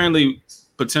 apparently,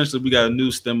 potentially, we got a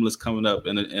new stimulus coming up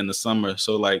in the summer.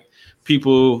 So like,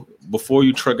 people, before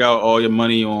you truck out all your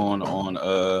money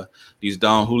on these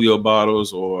Don Julio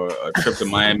bottles or a trip to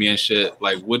Miami and shit,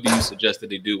 like, what do you suggest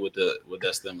that they do with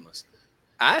that stimulus?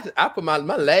 I put my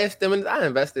last stimulus. I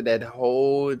invested that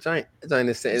whole joint. Joint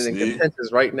is sitting in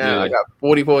contentious right now. Yeah. I got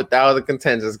 44,000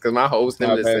 contentious because my whole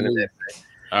stimulus is in that thing.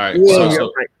 All right.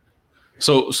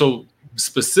 So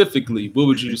specifically, what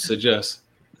would you suggest?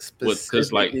 Because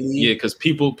because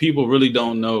people really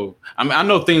don't know. I mean, I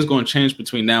know things going to change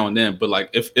between now and then, but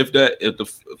like if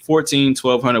the 14,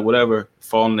 1,200, whatever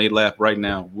fall in their lap right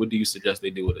now, what do you suggest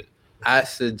they do with it? I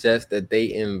suggest that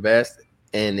they invest,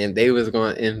 and if they was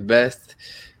going to invest,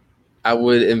 I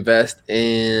would invest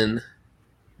in,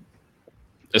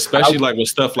 especially like with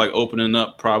stuff like opening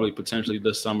up probably potentially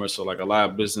this summer. So like a lot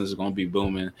of business is going to be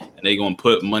booming, and they going to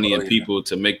put money in people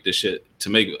to make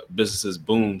businesses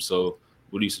boom. So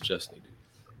what do you suggest they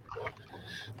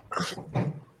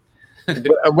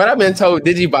do? What I've been told,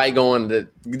 Digibyte going to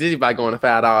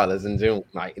 $5 in June.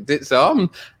 Like, so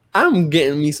I'm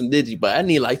getting me some Digibyte. I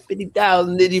need like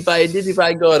 50,000 Digibyte.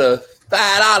 Digibyte go to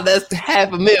 $5. That's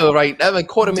 $500,000, right? That's a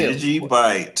 $250,000.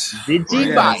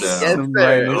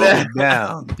 Digibyte. Yes,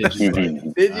 down.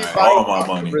 Digibyte. All my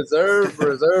money. Reserve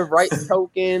rights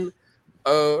token.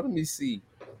 Let me see.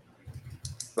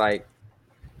 Like,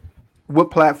 what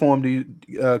platform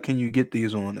can you get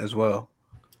these on as well?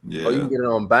 Yeah. Oh, you can get it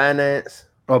on Binance.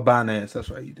 Oh, Binance. That's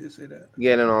right. You did say that.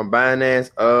 Get it on Binance.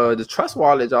 The Trust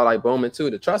Wallet, y'all like booming too.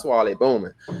 The Trust Wallet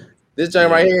booming. This joint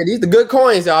right here. These the good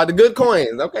coins, y'all. The good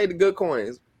coins. Okay, the good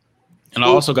coins. And I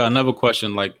also got another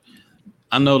question. Like,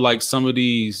 I know like some of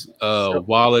these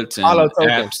wallets and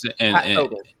apps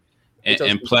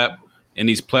and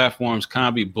these platforms kind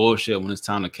of be bullshit when it's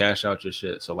time to cash out your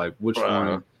shit. So like, which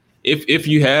one? If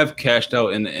you have cashed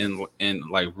out in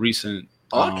like recent,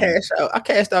 I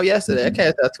cashed out yesterday. I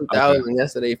cashed out 2,000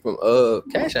 yesterday from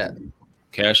Cash App.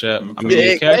 Cash App. I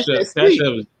mean, Cash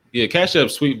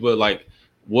App, sweet. But like,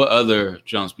 what other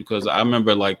jumps? Because I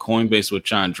remember like Coinbase was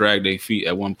trying to drag their feet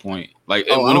at one point. Like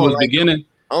when it was beginning.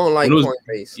 I don't like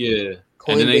Coinbase. Yeah. Coinbase.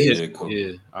 And then they hit.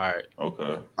 Yeah. All right.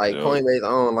 Okay. Like Coinbase, I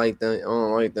don't like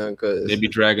them because they be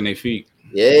dragging their feet.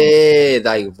 Yeah,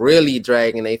 like really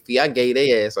dragging their feet. I gave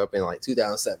their ass up in like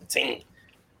 2017.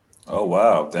 Oh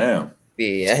wow, damn.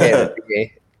 Yeah, I had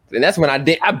and that's when I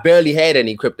barely had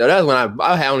any crypto. That's when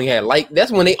I only had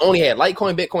that's when they only had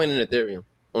Litecoin, Bitcoin, and Ethereum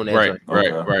on that joint.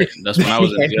 Right. That's when I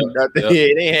was in Yeah,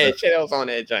 they had shit else on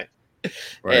that joint.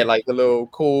 Right. I had like a little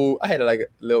cool 100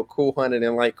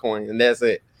 in Litecoin, and that's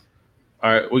it.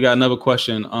 All right, we got another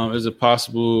question. Is it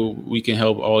possible we can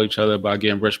help all each other by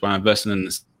getting rich by investing in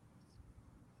this?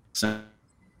 The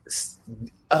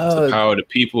power of the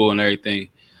people and everything.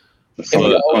 And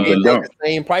we all get the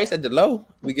same price at the low.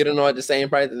 We get at the same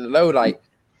price at the low, like,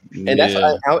 and that's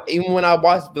even when I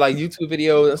watch like YouTube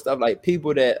videos and stuff, like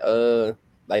people that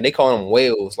like they call them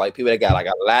whales, like people that got like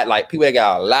a lot, like people that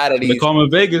got a lot of these. They call them in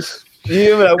Vegas.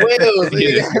 Yeah, like whales.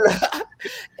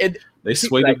 And they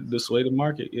sway the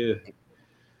market. Yeah.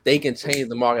 They can change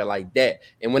the market like that.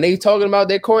 And when they talking about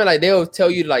their coin, like they'll tell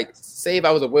you, like, say if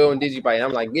I was a whale in Digibyte, and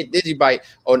I'm like, get Digibyte,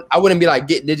 or I wouldn't be like,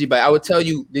 get Digibyte. I would tell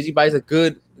you Digibyte is a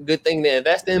good thing to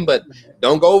invest in, but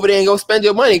don't go over there and go spend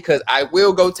your money because I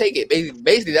will go take it.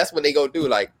 Basically, that's what they go do.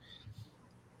 Like,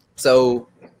 so,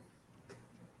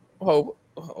 we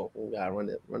gotta run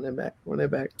that back.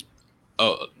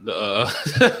 Oh, I'm like,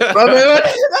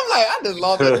 I just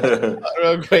lost it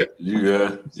real quick. You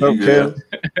good.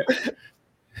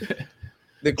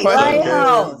 The question is,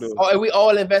 and we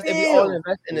all invest in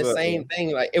the same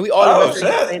thing, like, and we all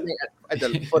invest in the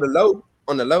same thing for the low,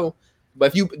 on the low. But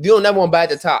if you don't never want to buy at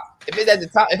the top. If it's at the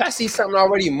top, if I see something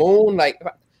already moon, like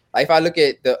if I look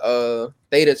at the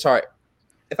theta chart,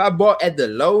 if I bought at the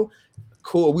low,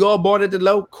 cool. We all bought at the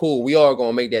low, cool. We all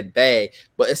gonna make that bag.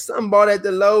 But if some bought at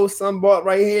the low, some bought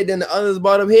right here, then the others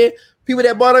bought up here. People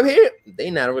that bought up here, they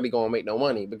not really gonna make no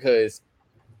money because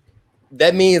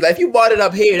that means like, if you bought it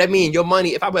up here, that means your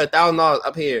money. If I put $1,000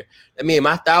 up here, that means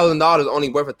my $1,000 only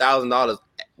worth $1,000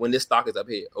 when this stock is up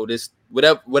here, or this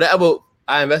whatever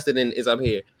I invested in is up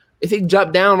here. If it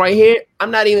dropped down right here,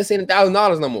 I'm not even seeing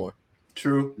 $1,000 no more.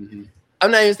 True. Mm-hmm.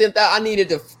 I'm not even seeing that. I needed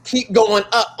to keep going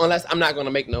up unless I'm not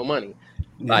gonna make no money.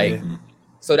 Like,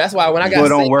 so that's why when I got it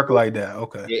don't work like that.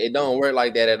 Okay. Yeah, it don't work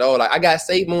like that at all. Like I got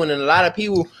SafeMoon, and a lot of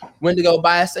people went to go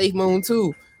buy a SafeMoon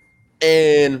too,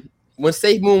 and when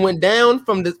SafeMoon went down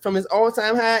from its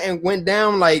all-time high and went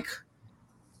down it's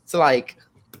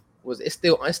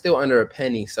still under a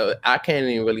penny, so I can't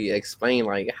even really explain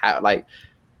like how like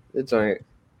the joint.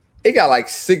 It got like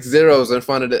 6 zeros in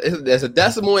front of it. There's a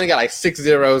decimal and it got like 6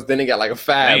 zeros. Then it got like a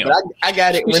 5. Damn. But I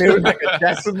got it when it was like a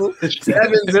decimal,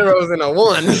 7 zeros and a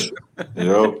 1.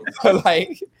 Yep.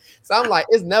 So I'm like,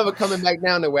 it's never coming back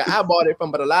down to where I bought it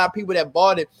from. But a lot of people that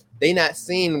bought it, they not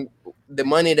seeing the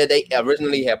money that they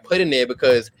originally had put in there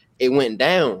because it went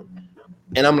down.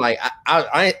 And I'm like,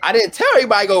 I didn't tell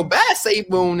everybody go buy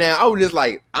SafeMoon now. I was just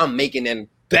like, I'm making that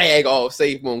bag off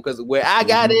SafeMoon because where I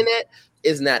got in it,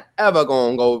 it's not ever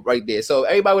gonna go right there. So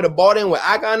everybody would have bought in where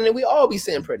I got in it, we all be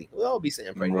sitting pretty.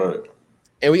 Right.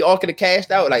 And we all could have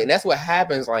cashed out. Like, and that's what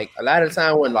happens. Like a lot of the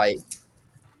time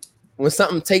when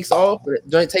something takes off,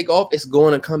 it's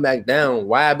going to come back down.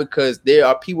 Why? Because there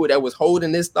are people that was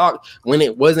holding this stock when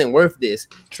it wasn't worth this.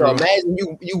 So imagine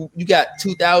you got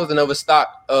 2,000 of a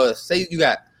stock. Say you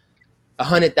got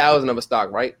 100,000 of a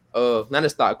stock, right? Not a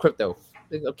stock, crypto.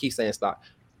 I keep saying stock.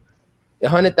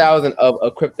 100,000 of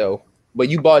a crypto. But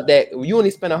you bought that, you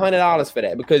only spent $100 for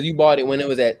that because you bought it when it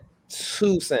was at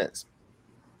 2 cents.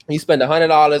 You spend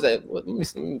 $100 at, let me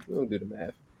do the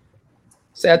math.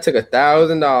 Say I took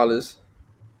 $1,000,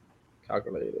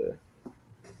 calculator.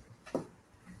 If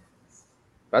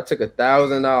I took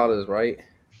 $1,000, right,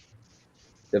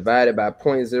 divided by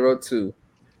 0.02,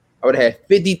 I would have had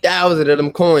 50,000 of them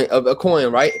a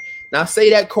coin, right? Now say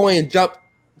that coin jumped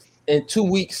in 2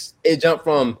 weeks. It jumped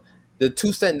from the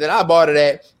 2 cents that I bought it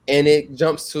at, and it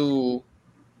jumps to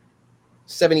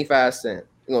 75 cents.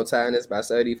 We're gonna time this by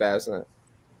 75 cents.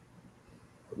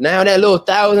 Now that little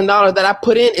 $1,000 that I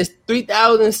put in is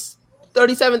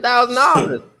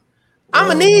 $37,000. I'm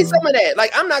gonna need some of that.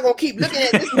 Like I'm not gonna keep looking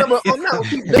at this number. I'm not gonna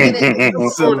keep looking at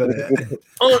this number.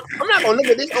 I'm not gonna look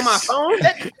at this on my phone.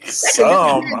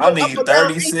 I need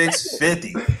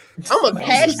 36.50. I'm gonna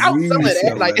cash out some of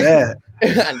that. Like you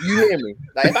hear me?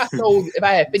 Like if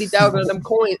I had 50,000 of them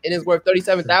coins and it's worth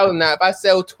 37,000 now, if I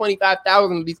sell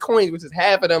 25,000 of these coins, which is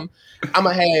half of them, I'm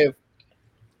gonna have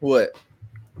what?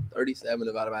 37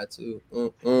 divided by 2.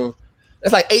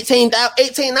 That's like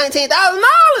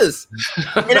 $19,000.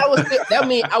 And that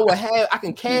means I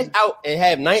can cash out and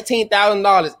have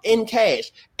 $19,000 in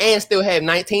cash and still have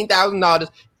 $19,000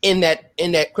 in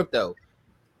that crypto.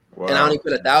 Wow. And I only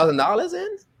put $1,000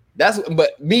 in.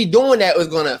 But me doing that is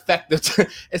gonna affect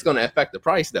the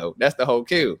price though. That's the whole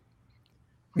cue.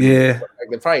 Yeah. Like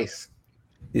the price.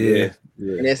 Yeah.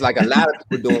 And it's like a lot of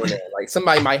people doing that. Like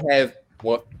somebody might have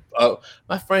what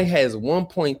my friend has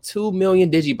 1.2 million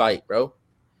Digibyte, bro.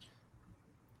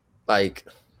 Like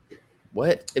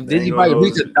what? If Digibyte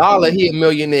reach $1, he a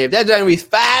millionaire. If that joint reach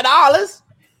 $5,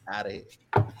 out of here.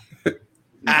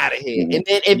 Out of here. And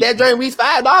then if that joint reach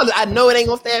 $5, I know it ain't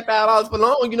gonna stay at $5 for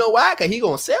long. You know why? Because he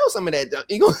gonna sell some of that junk.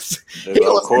 He gonna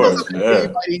sell some of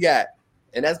the he got.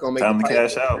 And that's gonna make time to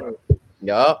cash out.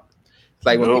 Yup. It's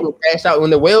like when people cash out,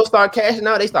 when the whales start cashing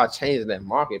out, they start changing that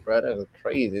market, bro. That was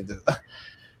crazy.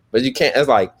 But you can't, it's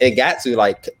like, it got to,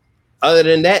 like, other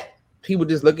than that, people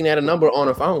just looking at a number on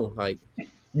a phone. Like,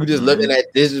 you just looking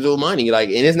at digital money. Like,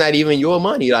 and it's not even your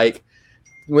money. Like,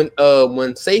 when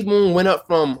SafeMoon went up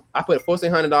from, I put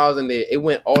 $1,400 in there, it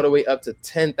went all the way up to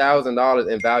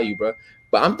 $10,000 in value, bro.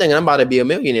 But I'm thinking I'm about to be a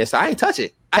millionaire, so I ain't touch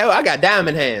it. I got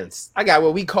diamond hands. I got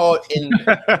what we call in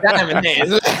diamond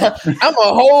hands. I'm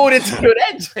gonna hold it till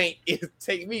that drink is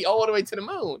take me all the way to the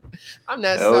moon. I'm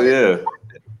not. Hell yeah.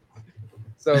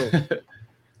 So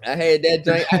I had that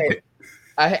drink.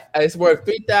 It's worth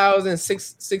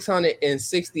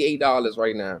 $3,668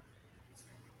 right now,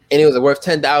 and it was worth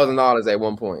 $10,000 at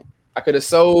one point. I could have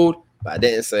sold, but I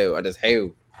didn't sell. I just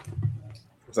held.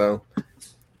 So.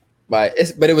 But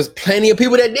it was plenty of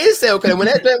people that did sell because when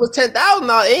that drink was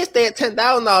 $10,000, it didn't stay at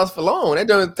 $10,000 for long. That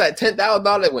drink was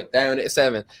 $10,000, went down at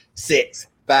 7, 6,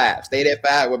 5, stayed at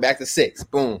 5, went back to 6,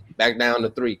 boom, back down to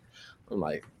 3. I'm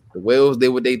like, the whales did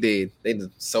what they did. They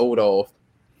just sold off.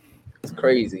 It's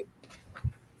crazy.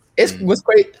 It was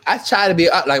great. I try to be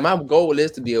like my goal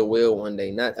is to be a whale one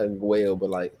day, not a whale, but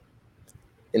like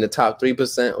in the top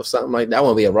 3% or something like that. I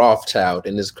want to be a Rothschild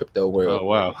in this crypto world. Oh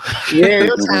wow! Yeah,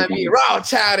 it's time to be a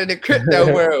Rothschild in the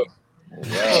crypto world.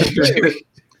 Wow.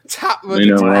 Top of ain't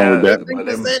nothing wrong with that.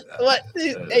 3%. What?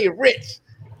 They rich.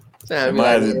 They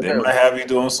might have you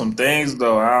doing some things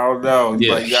though. I don't know.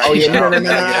 Yeah. You gotta get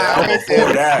out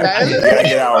before that. You gotta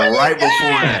get out right before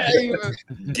that.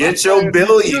 Get your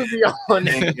billion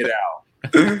and get out.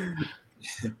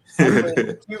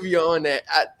 You be on that.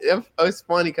 It's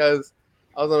funny because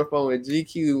I was on the phone with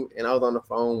GQ and I was on the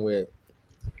phone with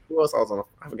who else I was on.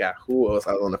 I forgot who else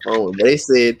I was on the phone with. But they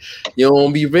said, "You don't want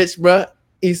to be rich, bro."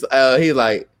 He's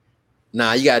like,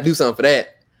 "Nah, you gotta do something for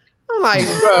that." I'm like,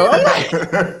 bro.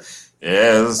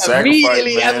 Yeah, it's a sacrifice,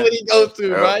 immediately man. That's what he goes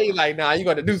through, right? He's like, "Nah, you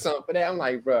got to do something for that." I'm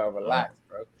like, bro, relax,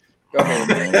 bro. Go ahead,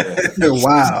 man.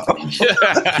 Wow.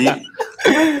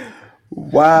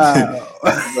 Wow.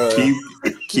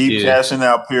 Keep cashing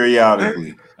out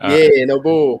periodically. Yeah, no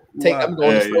bull. I'm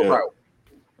going the slow route.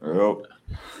 Yep.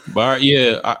 But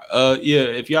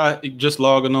if y'all just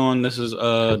logging on, this is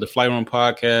the Flight Room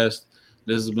Podcast.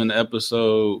 This has been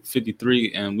episode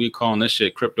 53, and we're calling this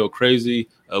shit Crypto Crazy.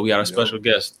 We got a special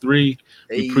guest, 3.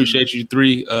 We appreciate you,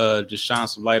 3. Just shine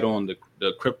some light on the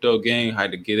crypto game, how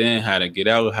to get in, how to get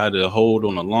out, how to hold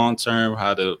on the long term,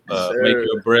 how to make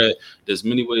your bread. There's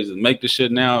many ways to make the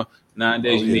shit now.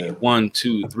 Nowadays, you need 1,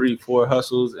 2, 3, 4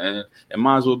 hustles, and it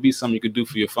might as well be something you could do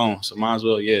for your phone. So might as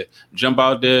well, jump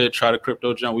out there, try the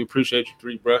crypto jump. We appreciate you,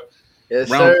 3, bro. Yes,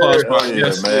 round of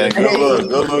applause, man. Good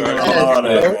look on all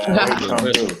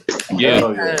that,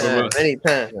 man.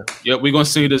 Anytime. Yep, we're gonna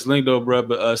see this link though, bro.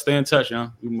 But stay in touch,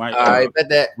 y'all. We might. All right, bet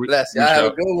that. Bless y'all. Have a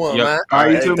good one, man. All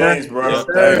right, you too, thanks, man. bro. Yes,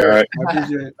 sir. All right.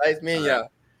 Nice meeting y'all.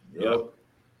 Yep.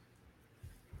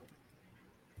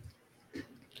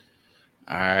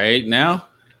 All right, now,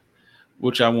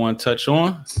 which I want to touch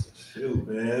on. Shoot,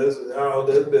 man, this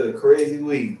been a crazy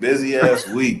week, busy ass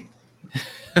week.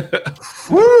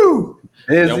 Woo!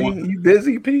 Busy? You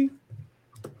busy, P?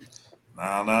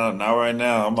 Nah, not right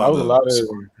now. That was a lot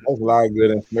of good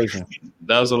information.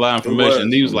 That was a lot of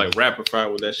information. He was like rapid fire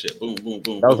with that shit. Boom, boom,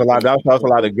 boom. That was a lot. That was a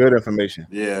lot of good information.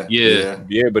 Yeah.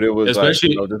 But it was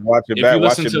especially like, just watch it back.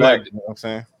 Watch it back. Like, you know what I'm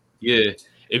saying? Yeah.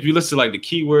 If you listen to like the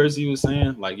keywords he was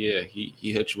saying, like he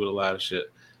hit you with a lot of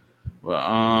shit. But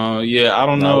I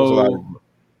don't know.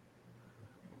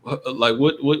 Like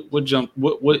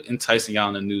what enticing y'all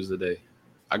in the news today?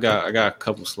 I got a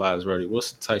couple slides ready.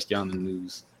 What's enticing y'all in the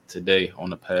news today on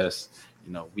the past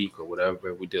week or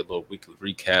whatever? We did a little weekly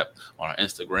recap on our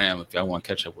Instagram. If y'all want to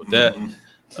catch up with that.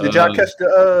 Did y'all catch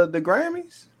the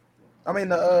Grammys? I mean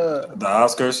the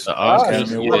Oscars. The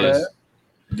Oscars.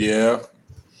 Yeah.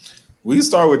 We can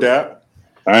start with that.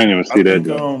 I didn't even see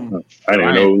that. I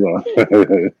didn't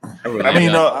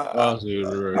know.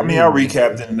 I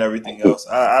recapped it and everything else.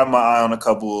 I have my eye on a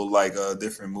couple like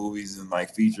different movies and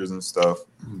like features and stuff.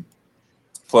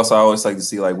 Plus, I always like to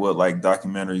see like what like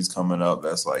documentaries coming up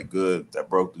that's like good that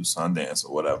broke through Sundance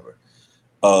or whatever.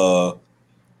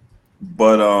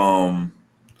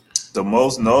 the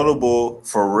most notable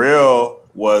for real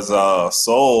was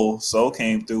Soul. Soul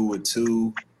came through with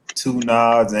two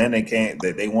nods, and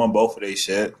they won both of their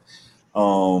shit.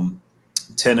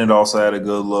 Tenet also had a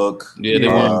good look. Yeah, they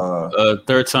won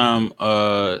third time.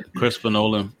 Christopher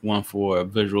Nolan won for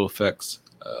visual effects,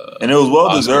 and it was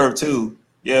well deserved too.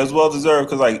 Yeah, it was well deserved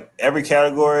because like every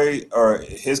category or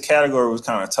his category was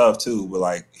kind of tough too. But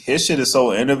like his shit is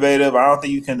so innovative, I don't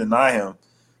think you can deny him.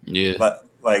 Yeah,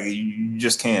 like you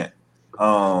just can't.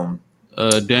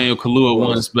 Daniel Kaluuya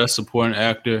won Best Supporting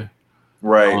Actor.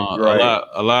 Right.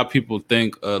 A lot of people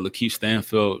think Lakeith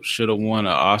Stanfield should have won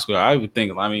an Oscar. I would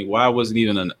think. I mean, why wasn't he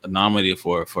even nominated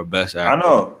for Best Actor? I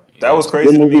know that was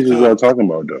crazy. What movies is y'all talking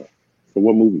about though? For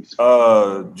what movies?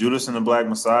 Judas and the Black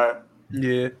Messiah.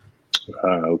 Yeah.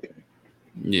 Okay.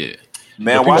 Yeah.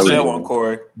 Man, watch that one,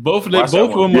 Corey. Both of them.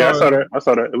 Yeah, I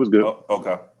saw that. It was good. Oh,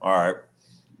 okay. All right.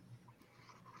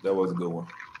 That was a good one.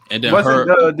 And then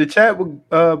the Chadwick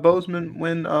Boseman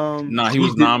win? He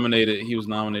was nominated. He was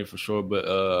nominated for sure, but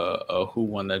who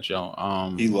won that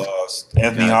joint? He lost.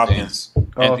 Anthony Hopkins.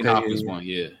 Anthony Hopkins won.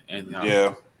 Yeah. Anthony Hopkins.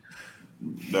 Yeah.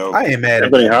 No. I ain't mad at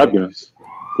Anthony Hopkins.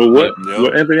 But what? Yep.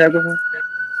 What Anthony Hopkins won?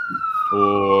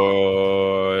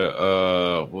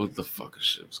 Or what the fuck is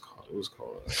shit was called? It was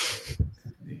called.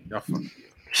 Y'all fucking.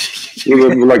 Was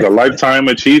it like a lifetime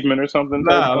achievement or something?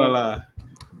 Nah.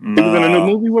 He was in a new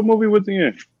movie. What movie was he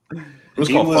in? It was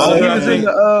called Father.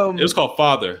 It was called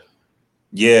Father.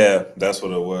 Yeah, that's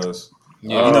what it was.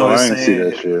 Yeah. I didn't see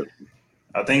that shit.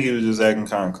 I think he was just acting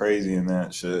kind of crazy in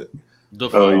that shit.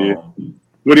 Yeah.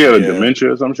 What do you have,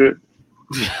 dementia or some shit?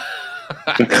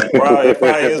 It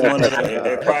probably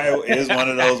is one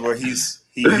of those where he's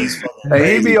fucking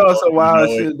he be also wild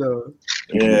shit though.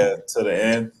 Yeah, to the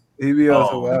end. He be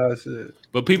also wild shit.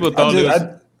 But people thought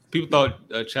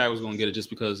Chad was gonna get it just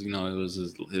because it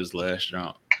was his last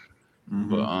round.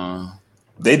 Mm-hmm.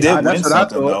 But they did win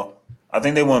something though. I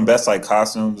think they won best like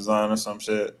costume design or some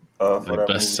shit. For like that best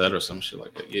movie. set or some shit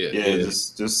like that. Yeah.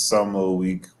 Just some little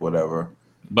week, whatever.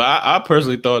 But I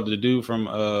personally thought the dude from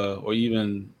or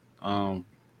even The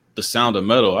Sound of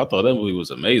Metal, I thought that movie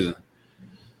was amazing.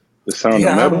 The Sound of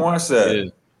Metal? I haven't watched that. Yeah.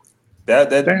 That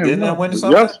didn't that win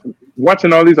something? Yes.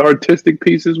 Watching all these artistic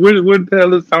pieces. What the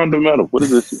hell is Sound of Metal? What is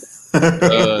this?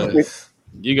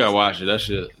 You gotta watch it. That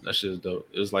shit is dope.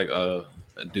 It was like a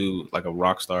dude, like a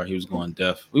rock star. He was going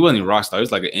deaf. We wasn't even rock star. He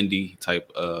was like an indie type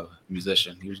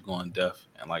musician. He was going deaf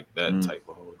and like that type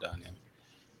of whole dynamic.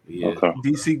 Yeah. Okay.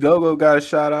 DC Go-Go got a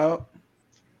shout out.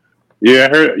 Yeah, I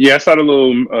heard. Yeah, I saw the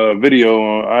little video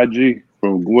on IG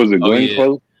from Glenn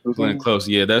Close? Glenn Close.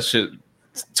 Yeah, that shit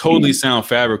totally sound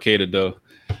fabricated though.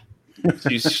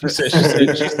 She even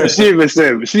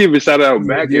shouted out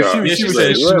Backyard. She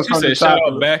said shout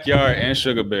out Backyard and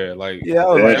Sugar Bear. Like, yeah, I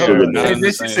was like, and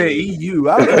then she said EU.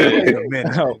 I was like, wait a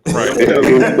minute.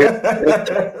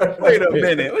 Wait a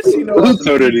minute. What she know? Who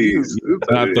told her these?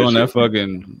 Not throwing that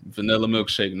fucking vanilla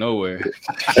milkshake nowhere.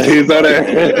 You saw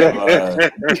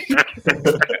that?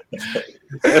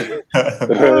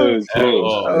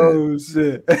 Oh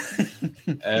shit.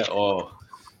 At all.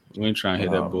 We ain't trying to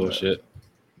hit that bullshit.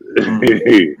 But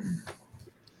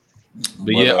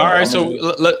yeah, all right. So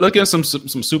look at some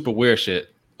super weird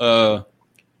shit.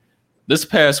 This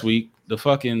past week, the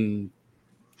fucking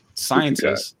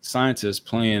scientists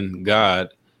playing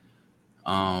God,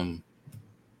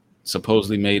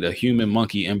 supposedly made a human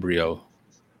monkey embryo.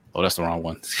 Oh, that's the wrong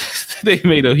one. They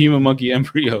made a human monkey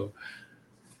embryo,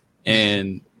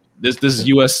 and this is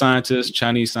U.S. scientists,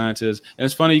 Chinese scientists, and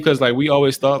it's funny because like we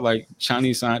always thought like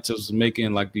Chinese scientists was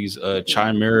making like these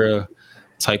chimera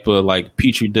type of like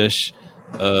petri dish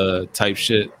type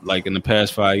shit like in the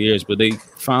past 5 years, but they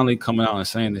finally coming out and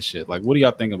saying this shit. Like, what do y'all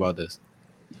think about this?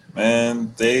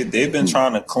 Man, they've been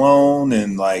trying to clone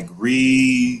and like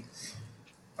remember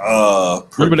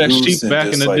that sheep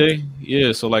back in the day?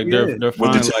 Yeah, so like they're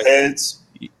finally with the like heads.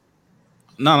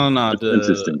 No.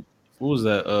 Interesting. What was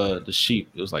that? The sheep.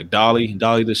 It was like Dolly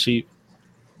the sheep.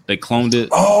 They cloned it.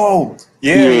 Oh,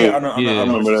 yeah. I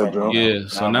remember that, Joe. Yeah.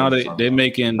 So now they're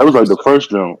making. That was like the first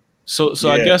jump. So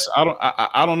yeah. I guess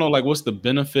I don't know like what's the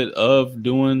benefit of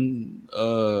doing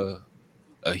a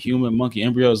human monkey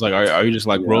embryo? Is like are you just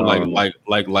like grow like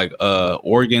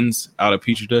organs out of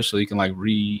petri dish so you can like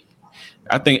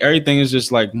I think everything is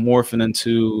just like morphing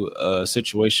into a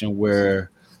situation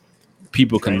where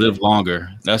people can live longer.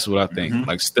 That's what I think. Mm-hmm.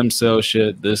 Like stem cell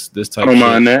shit, this type I don't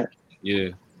mind that. Yeah.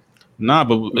 Nah,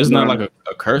 but isn't that like a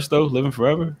curse though, living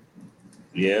forever?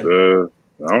 Yeah. I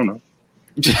don't know.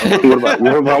 what if I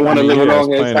want to live a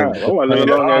long ass time? I want to live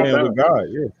a long ass time with God,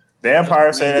 yeah.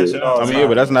 Vampires say that shit all the time.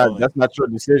 But that's not your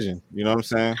decision. You know what I'm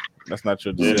saying? That's not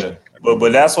your decision. Yeah.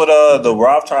 But that's what the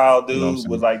Rothschild dude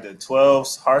with like the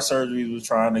 12 heart surgeries was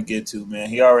trying to get to, man.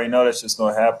 He already know that's just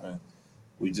gonna happen.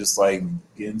 We just like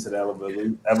get into that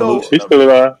evolution. He's still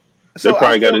alive. They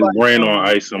probably got his brain on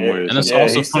ice somewhere. And it's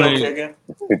also funny.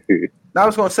 I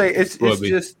was gonna say it's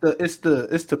just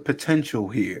the potential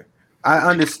here. I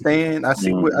understand. I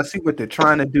see what they're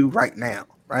trying to do right now.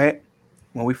 Right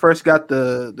when we first got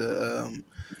the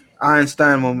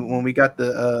Einstein, when we got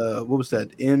the what was that,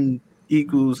 M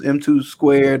equals M2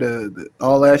 squared,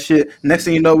 all that shit. Next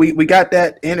thing you know, we got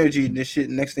that energy and this shit.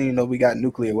 Next thing you know, we got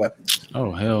nuclear weapons.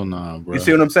 Oh hell no, nah, bro. You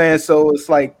see what I'm saying? So it's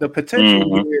like the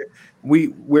potential here.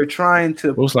 We're trying to.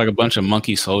 It looks like a bunch of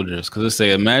monkey soldiers because it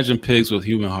say imagine pigs with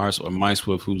human hearts or mice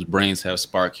with whose brains have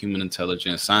sparked human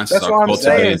intelligence. Scientists That's what I'm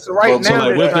saying. So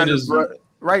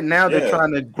right now they're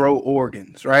trying to grow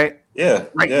organs, right? Yeah.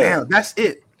 Now that's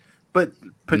it. But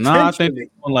potentially, I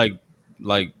think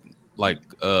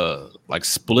like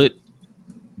split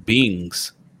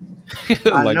beings.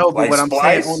 I know, but what I'm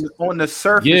saying on the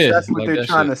surface, that's what they're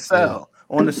trying to sell.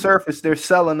 Yeah. On the surface, they're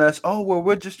selling us. Oh, well,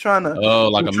 we're just trying to. Oh,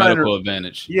 like a medical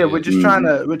advantage. Yeah, we're just trying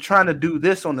to. We're trying to do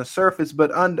this on the surface,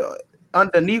 but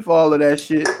underneath all of that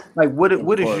shit, like what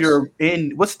is your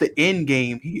end? What's the end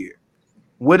game here?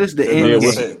 What is the end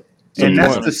game?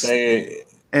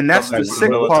 And that's the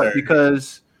sick part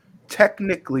because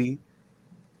technically,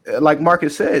 like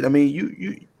Marcus said, I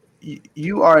mean,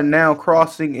 you are now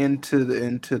crossing into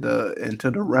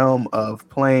the realm of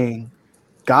playing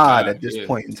God at this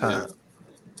point in time. Yeah.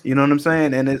 You know what I'm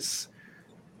saying? And it's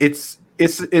saying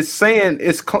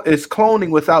it's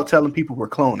cloning without telling people we're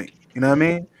cloning. You know what I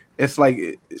mean? It's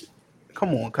like,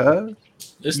 come on, cuz.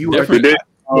 Did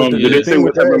they say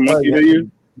what type of monkey they use?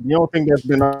 You don't think that's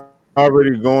been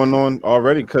already going on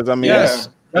already? Because I mean, that's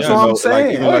what I'm saying.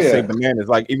 Like, even let's say bananas.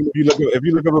 Like even if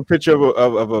you look up a picture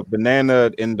of a banana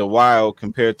in the wild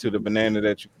compared to the banana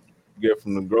that you get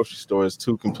from the grocery store, it's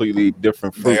two completely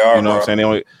different fruits. You know what I'm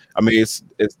saying? It's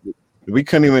we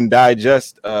couldn't even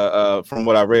digest. From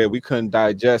what I read, we couldn't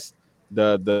digest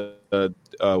the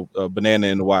banana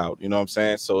in the wild. You know what I'm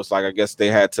saying? So it's like I guess they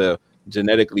had to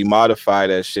genetically modify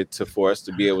that shit for us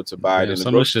to be able to buy it in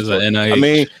the grocery store. I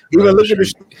mean, even look at the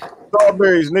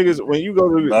strawberries, niggas. When you go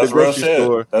to the grocery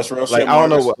store, that's real like shit, I don't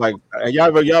know what, like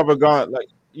y'all ever gone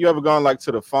like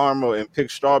to the farm and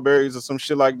pick strawberries or some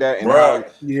shit like that?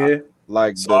 And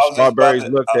like so the strawberries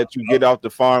that you get off the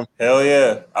farm. Hell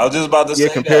yeah. I was just about to say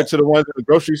compared to the ones in the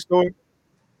grocery store.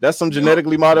 That's some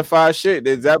genetically modified shit.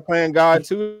 Is that playing God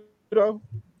too, though?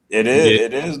 It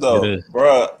is though.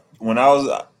 Bro, when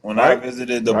I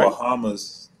visited the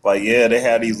Bahamas, like they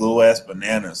had these little ass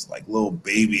bananas, like little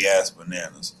baby ass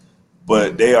bananas.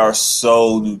 But they are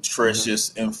so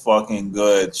nutritious and fucking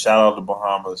good. Shout out to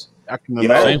Bahamas.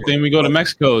 Same thing. We go to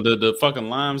Mexico. The fucking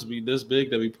limes be this big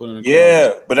that we put in.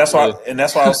 But that's why, and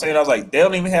that's why I was saying, I was like, they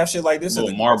don't even have shit like this in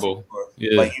the marble.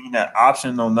 Like even that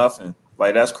option, no nothing.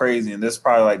 Like that's crazy, and this is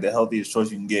probably like the healthiest choice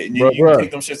you can get. And you can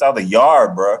take them shits out the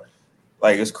yard, bro.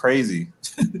 Like it's crazy.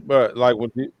 But like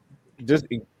with just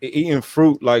eating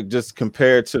fruit, like just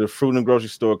compared to the fruit in the grocery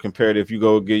store, compared if you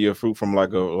go get your fruit from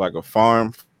like a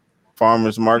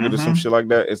farmer's market or some shit like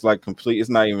that, it's like complete. It's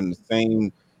not even the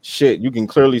same shit. You can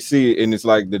clearly see it, and it's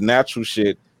like the natural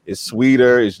shit is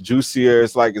sweeter, it's juicier.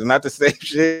 It's like it's not the same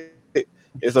shit.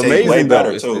 It's amazing. Way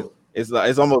better too. It's like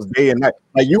it's almost day and night.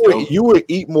 Like you would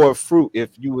eat more fruit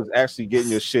if you was actually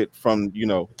getting your shit from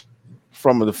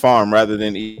from the farm rather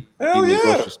than eating the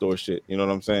grocery store shit. You know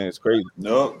what I'm saying? It's crazy.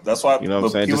 No, that's why. You know what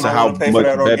I'm saying? Just how much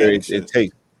better it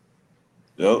tastes.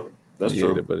 Yep, that's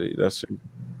true. But that's true.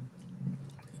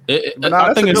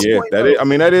 I think it's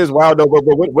that is wild though. But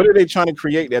what are they trying to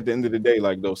create at the end of the day?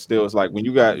 Like though, still, it's like when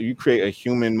you create a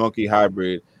human monkey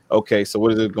hybrid. Okay, so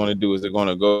what is it going to do? Is it going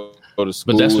to go to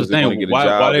school? But that's the thing.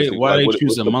 Why they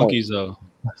choosing monkeys though?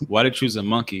 Why they choosing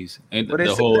monkeys? And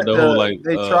the whole like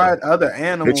they tried other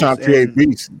animals. They trying to create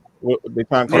beasts. They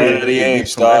trying to create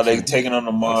apes. They taking them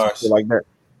to Mars like that.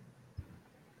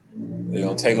 They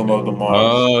gonna take them up to Mars.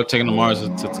 Oh, taking them to Mars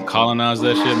to colonize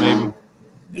that shit, maybe.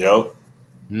 Yep.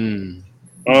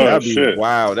 That'd be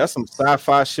wow. That's some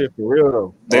sci-fi shit for real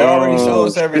though. They already show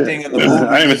us everything in the movie.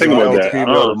 I didn't even think about that.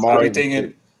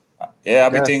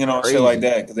 I've been thinking on shit like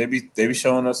that because they be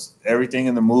showing us everything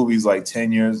in the movies like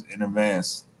 10 years in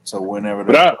advance. So whenever.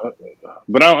 But I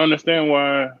don't understand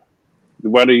why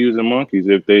they're using monkeys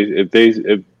if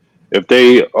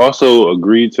they also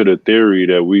agreed to the theory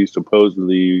that we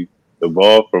supposedly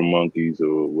evolved from monkeys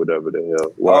or whatever the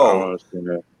hell. Why I don't understand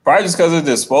that. Probably just because it's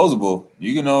disposable.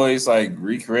 You can always like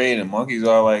recreate, and monkeys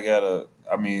are like they're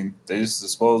just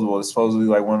disposable. It's supposedly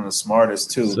like one of the smartest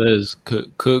too. It says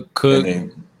could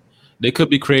They could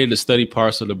be created to study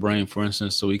parts of the brain, for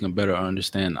instance, so we can better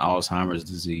understand Alzheimer's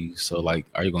disease. So, like,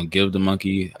 are you gonna give the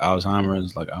monkey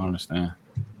Alzheimer's? Like, I don't understand.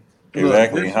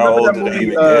 Exactly. How old did they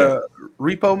even get?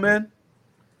 Repo Man?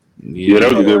 Yeah,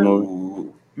 that was a good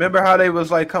movie. Remember how they was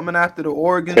like coming after the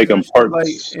organs? Take them parts. Like,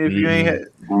 if you ain't had,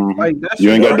 like that you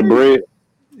ain't got the bread.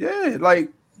 Yeah, like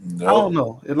I don't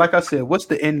know. Like I said, what's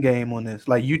the end game on this?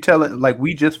 Like you telling, like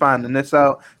we just finding this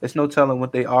out. There's no telling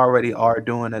what they already are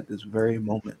doing at this very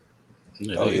moment.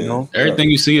 Yeah, you know, everything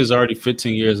you see is already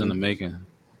 15 years in the making.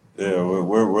 Yeah,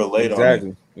 we're late on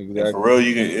it. Exactly. For real,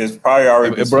 it's probably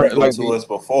already been sprinkled to us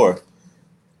before.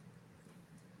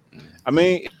 I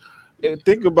mean,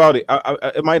 think about it.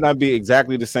 It might not be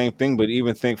exactly the same thing, but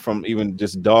even think from even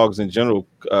just dogs in general,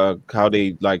 how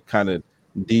they like kind of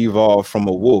devolved from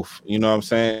a wolf. You know what I'm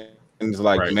saying? And it's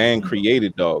like man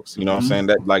created dogs. You know what I'm saying?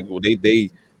 That like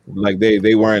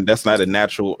they weren't. That's not a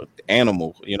natural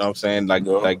animal. You know what I'm saying? Like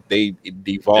they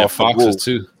devolved from foxes wolves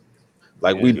too.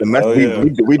 Like we domesticated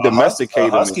them. We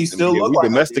domesticated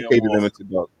them into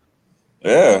dogs.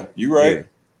 Yeah, you're right. Yeah.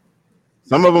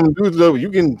 Some of them do though. You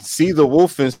can see the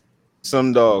wolf in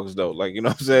some dogs though. Like you know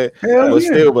what I'm saying?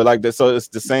 But like that. So it's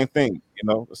the same thing. You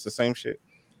know, it's the same shit.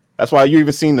 That's why you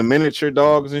even seen the miniature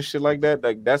dogs and shit like that.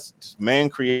 Like that's man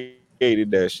created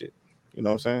that shit. You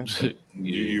know what I'm saying?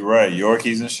 You're right.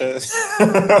 Yorkies and shit.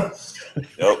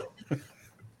 Yep.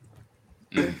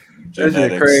 That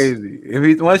shit crazy.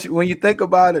 When you think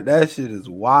about it, that shit is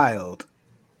wild.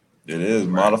 It is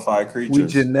modified creatures. We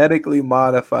genetically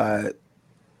modified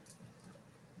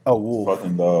a wolf,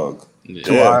 fucking dog,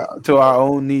 to our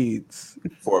own needs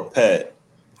for a pet,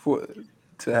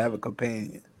 to have a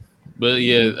companion. But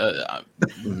yeah,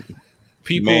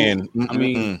 people. Man, I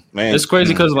mean, it's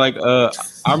crazy because like I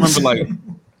remember like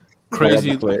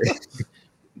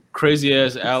crazy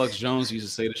ass Alex Jones used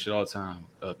to say this shit all the time.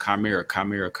 Chimera,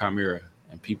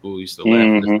 and people used to laugh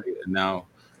at this shit. And now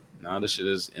this shit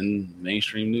is in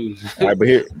mainstream news. All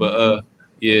right,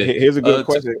 yeah. Here's a good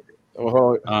question.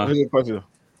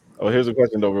 Here's a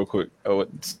question though, real quick. So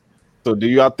do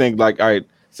y'all think like, all right,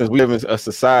 since we live in a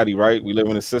society, right? We live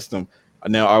in a system.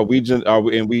 Now, we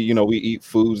eat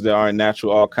foods that aren't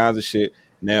natural, all kinds of shit.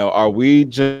 Now, are we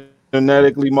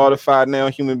genetically modified now,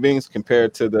 human beings,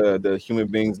 compared to the human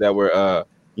beings that were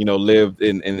lived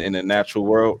in a natural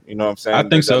world? You know what I'm saying? I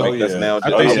think so. Definitely.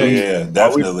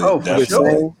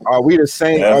 Are we the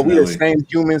same? Are we the same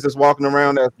humans that's walking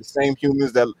around as the same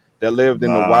humans that lived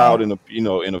in the wild in a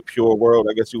pure world?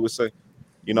 I guess you would say.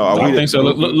 I think so.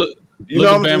 Look. You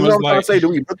know what I'm trying to say? Do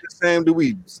we look the same? Do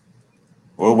we?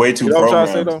 We're way too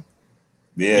programmed.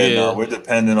 No, we're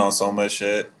dependent on so much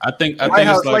shit. I think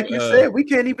it's like you said, we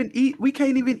can't even eat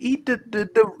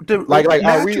the like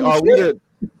are we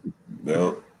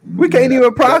the we can't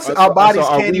even process our bodies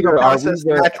can't even process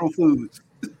natural foods.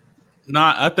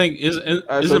 Nah, I think isn't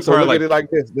so part like,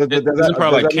 like this. Isn't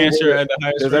part like cancer at the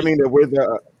highest Does that mean that we're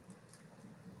the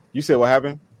you said what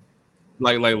happened?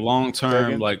 Like long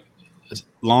term like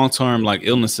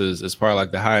illnesses is probably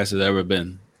like the highest it's ever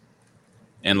been.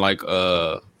 And like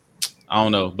I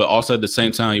don't know, but also at the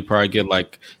same time you probably get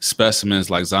like specimens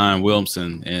like Zion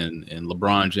Williamson and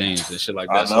LeBron James and shit like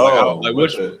that.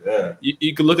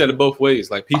 You can look at it both ways.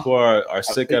 Like people are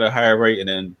sick at a higher rate, and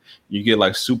then you get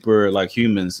like super like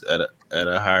humans at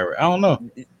a higher rate. I don't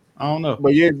know.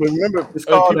 But remember, it's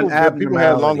called people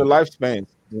have longer lifespans.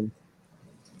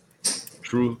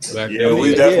 True.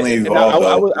 We definitely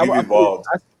evolved. We've evolved.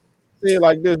 I say it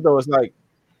like this though. It's like,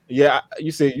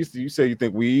 you say you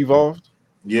think we evolved.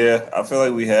 Yeah, I feel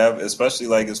like we have, especially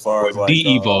like as far as like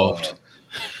de-evolved.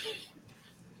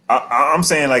 I'm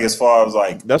saying like as far as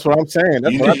like that's what I'm saying.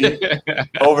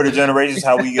 Over the generations,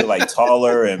 how we get like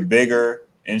taller and bigger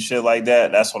and shit like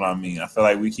that. That's what I mean. I feel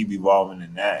like we keep evolving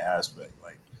in that aspect.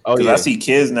 Like, because I see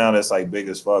kids now that's like big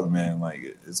as fuck, man.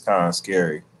 Like it's kind of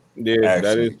scary. Yeah, actually.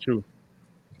 That is true.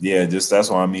 Yeah, just that's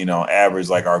what I mean. On average,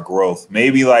 like our growth,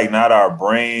 maybe like not our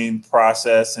brain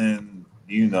processing,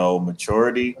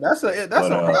 maturity. That's a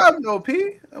problem, though,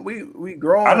 P. We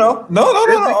growing. I know.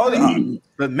 No.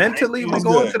 But mentally, we're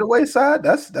going to the wayside.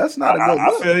 That's not a good.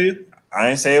 I feel you. I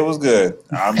didn't say it was good.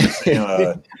 I'm just saying.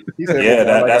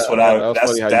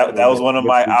 That was one of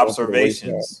my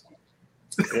observations.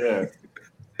 Yeah.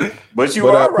 But you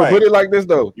are right. Put it like this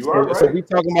though. You are right. So we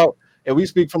talking about. And we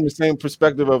speak from the same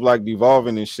perspective of like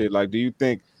devolving and shit. Like, do you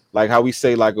think like how we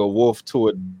say like a wolf to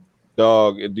a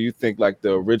dog? Do you think like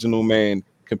the original man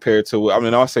compared to? I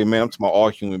mean, I'll say man. I'm talking about all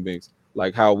human beings.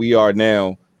 Like how we are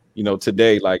now,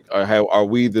 today. Like, are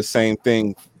we the same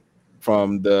thing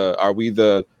from the? Are we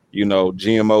the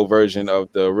GMO version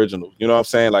of the original? You know what I'm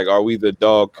saying? Like, are we the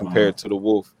dog compared to the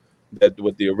wolf? that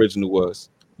what the original was.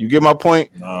 You get my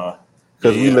point? Nah.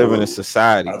 Because we live in a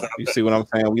society. You see what I'm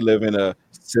saying? We live in a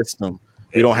system.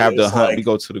 We don't have to hunt. Like, we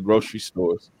go to the grocery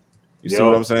stores. You see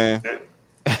what I'm saying?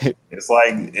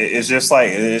 It's just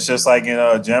like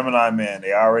in Gemini Man.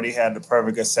 They already had the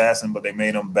perfect assassin, but they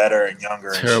made him better and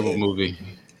younger. Terrible movie.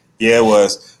 Yeah, it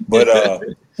was. But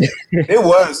it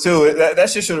was too. That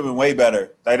shit should have been way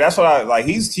better. Like that's what I like.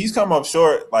 He's come up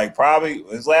short. Like probably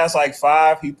his last like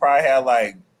 5, he probably had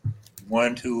like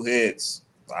 1-2 hits.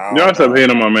 Y'all stop hating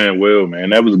on my man Will,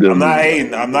 man. That was good. I'm not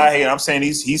hating. I'm saying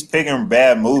he's picking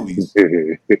bad movies.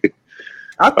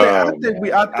 I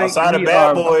think outside of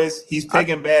Bad Boys, he's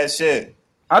picking bad shit.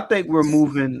 I think we're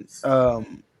moving. To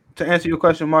answer your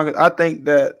question, Marcus, I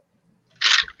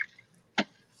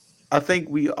think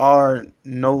we are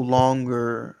no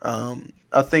longer.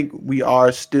 I think we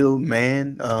are still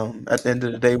man. At the end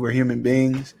of the day, we're human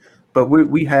beings, but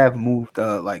we have moved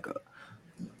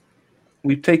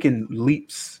we've taken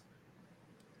leaps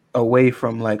away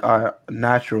from like our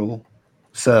natural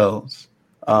selves,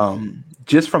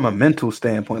 just from a mental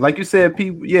standpoint. Like you said,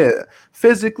 people,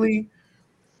 physically,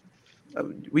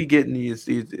 we getting these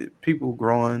people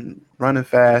growing, running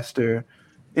faster.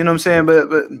 You know what I'm saying?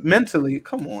 But mentally,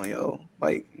 come on, yo.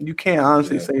 Like you can't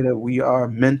honestly say that we are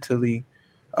mentally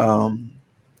the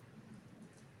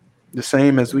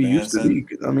same as we used to be.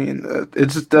 I mean, it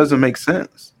just doesn't make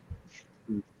sense.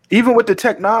 Even with the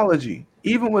technology,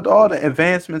 even with all the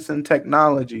advancements in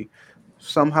technology,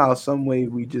 somehow, some way,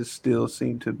 we just still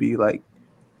seem to be like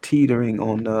teetering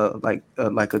on the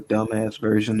like a dumbass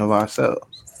version of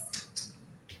ourselves.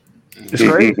 It's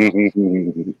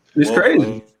crazy. It's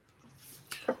crazy.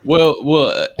 Well,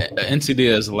 NCD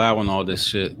is allowing all this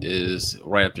shit is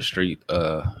right up the street.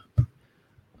 A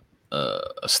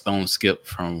stone skip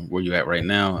from where you at right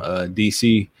now.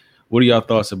 DC. What are y'all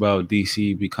thoughts about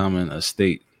DC becoming a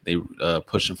state? They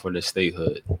pushing for the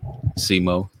statehood.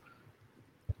 Simo.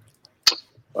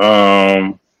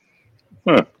 I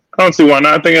don't see why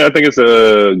not. I think it's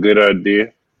a good idea.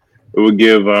 It would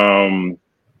give how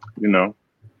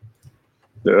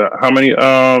many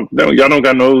y'all don't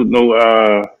got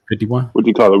no 51. What do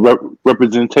you call it?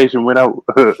 Representation without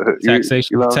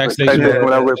taxation. Taxation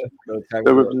without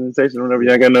representation. Whenever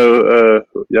y'all got no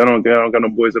y'all don't got no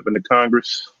boys up in the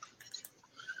Congress.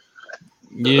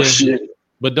 Yeah.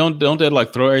 But don't that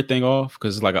like throw everything off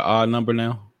because it's like an odd number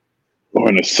now? Or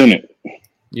in the Senate.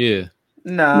 Yeah.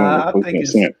 Nah, I think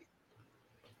it's.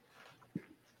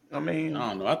 I mean, I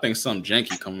don't know. I think something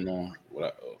janky coming on.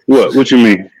 What you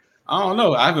mean? I don't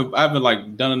know. I haven't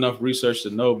like done enough research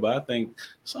to know, but I think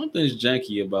something's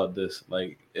janky about this.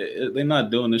 Like they're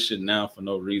not doing this shit now for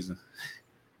no reason.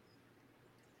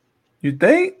 You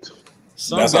think?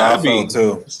 That's how I feel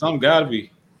too. Some gotta be.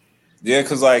 Yeah,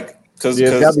 because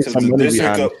the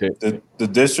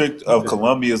District of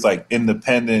Columbia is like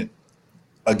independent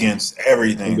against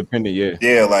everything. Independent, yeah.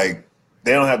 Yeah, like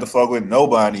they don't have to fuck with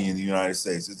nobody in the United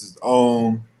States. It's its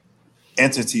own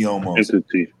entity almost.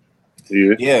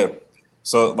 Yeah. Yeah.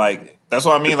 So like that's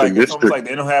what I mean. Like it's almost like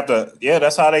they don't have to. Yeah,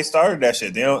 that's how they started that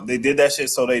shit. They did that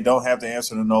shit so they don't have to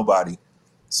answer to nobody.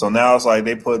 So now it's like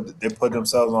they put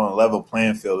themselves on a level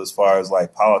playing field as far as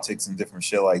like politics and different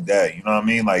shit like that. You know what I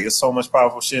mean? Like it's so much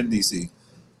powerful shit in DC.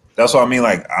 That's what I mean.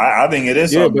 Like I think it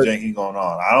is something janky going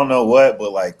on. I don't know what,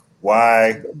 but like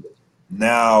why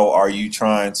now are you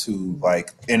trying to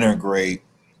like integrate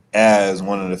as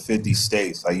one of the 50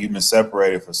 states? Like you've been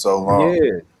separated for so long.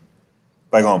 Yeah.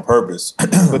 Like on purpose.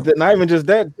 But then not even just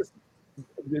that.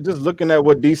 Just looking at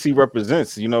what DC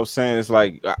represents, you know what I'm saying? It's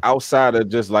like outside of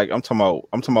just like I'm talking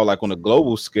about like on a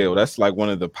global scale. That's like one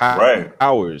of the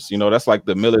powers, you know, that's like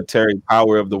the military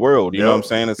power of the world. You know what I'm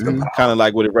saying? It's kind of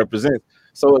like what it represents.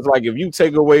 So it's like if you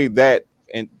take away that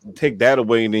and take that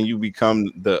away, and then you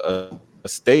become a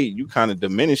state, you kind of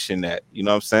diminishing that. You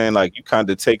know what I'm saying? Like you kind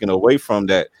of taking away from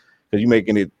that because you're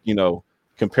making it, you know,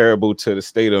 comparable to the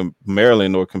state of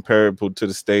Maryland or comparable to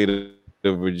the state of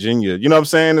Virginia. You know what I'm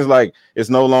saying? It's like it's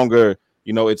no longer,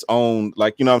 you know, its own,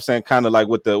 like, you know what I'm saying, kind of like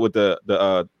what the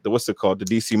what's it called, the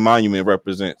DC monument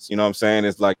represents. You know what I'm saying?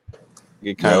 It's like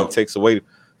it kind of takes away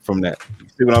from that. You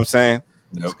see what I'm saying?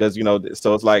 Because you know,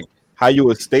 so it's like how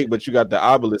you a state but you got the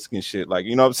obelisk and shit, like,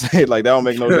 you know what I'm saying? Like that don't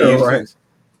make no sense.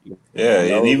 Yeah,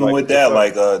 and even with that,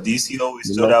 like DC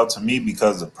always stood out to me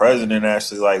because the president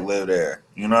actually like lived there.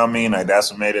 You know what I mean? Like that's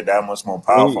what made it that much more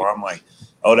powerful. I'm like,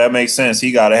 oh, that makes sense.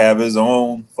 He got to have his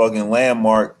own fucking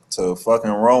landmark to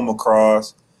fucking roam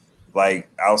across, like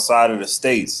outside of the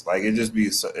states. Like it just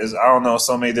be, I don't know,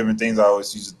 so many different things I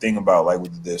always used to think about, like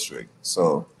with the district.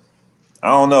 So I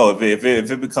don't know if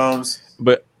it becomes.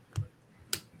 But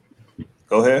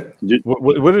Go ahead.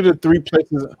 What are the three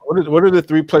places? What are the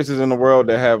three places in the world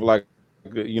that have like,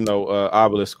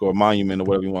 obelisk or monument or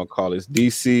whatever you want to call it? It's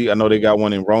DC. I know they got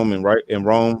one in Rome, in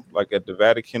Rome, like at the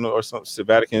Vatican or something,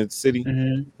 Vatican City,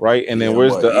 right? And then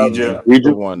where's the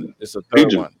other one? It's a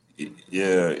third one.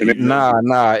 Yeah.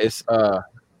 Nah. It's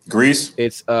Greece.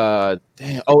 It's damn.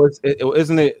 Oh,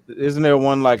 isn't there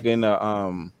one like in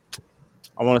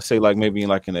I want to say like maybe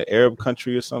like in an Arab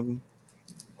country or something.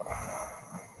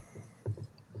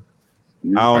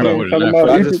 I don't know.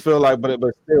 I just feel like, but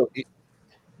still,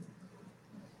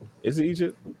 is it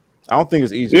Egypt? I don't think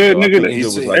it's Egypt. Yeah, nigga, Egypt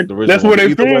was like the original. That's where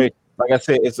they from. Way, like I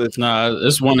said, it's it's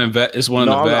one in Vatican.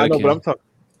 I know, but I'm talking.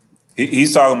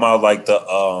 He's talking about like the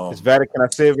It's Vatican. I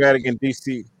said Vatican,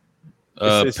 DC.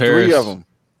 It's Paris. 3 of them.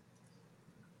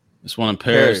 It's one in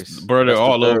Paris. Bro, they're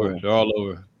all over. They're all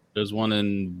over. There's one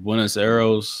in Buenos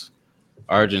Aires,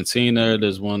 Argentina.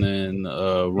 There's one in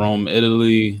Rome,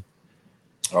 Italy.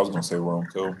 I was gonna say Rome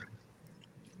too.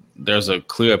 There's a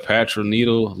Cleopatra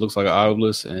needle, looks like an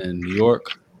obelisk in New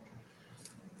York.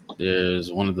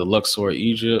 There's one in the Luxor,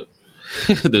 Egypt.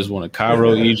 There's one in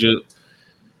Cairo, Egypt.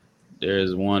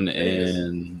 There's one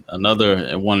in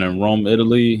one in Rome,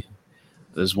 Italy.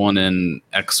 There's one in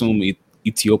Aksum,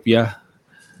 Ethiopia.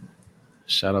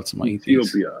 Shout out to my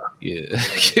Ethiopia.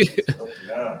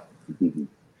 Yeah.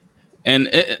 And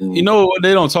you know what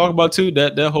they don't talk about too?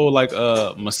 That whole like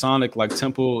Masonic like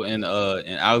temple in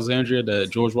Alexandria, the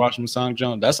George Washington Masonic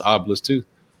jump, that's obelisk too.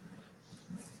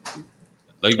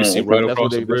 Like you can see right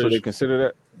across the bridge. That's what they consider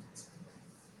that.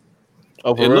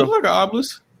 Oh, it looked like an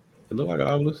obelisk. Yeah.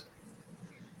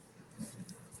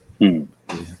 We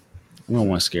don't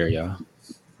want to scare y'all.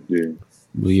 Yeah.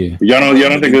 But yeah. Y'all don't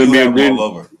think it'd be a good?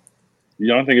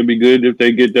 Y'all don't think it'd be good if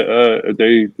they get if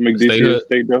they make DC a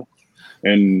state though?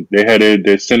 And they had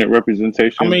their Senate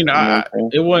representation. I mean,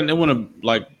 it wouldn't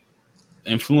like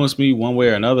influence me one way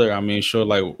or another. I mean, sure,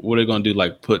 like what are they gonna do?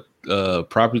 Like put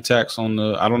property tax on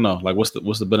the? I don't know. Like what's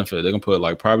the benefit? They're gonna put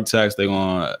like property tax. They're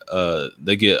gonna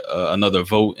they get another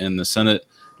vote in the Senate.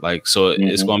 Like so,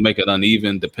 it's gonna make it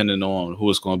uneven depending on who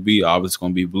it's gonna be. Obviously, it's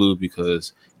gonna be blue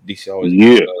because DC always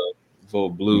vote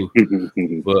blue.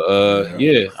 But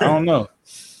I don't know.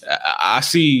 I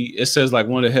see it says like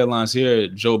one of the headlines here,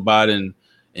 Joe Biden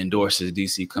endorses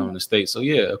DC coming to state. So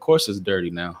yeah, of course it's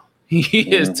dirty now.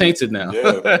 He is tainted now.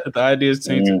 Yeah. The idea is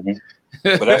tainted.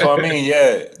 But that's what I mean,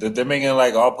 that they're making it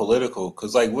like all political.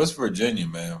 Cause like what's Virginia,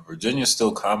 man? Virginia's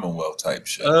still Commonwealth type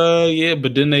shit. Yeah,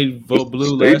 but didn't they vote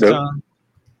blue last time?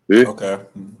 Yeah. Okay.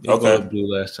 They voted blue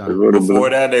last time.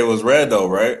 Before that they was red though,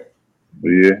 right?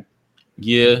 Yeah.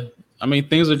 Yeah. I mean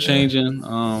things are changing.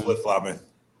 Flip-flopping.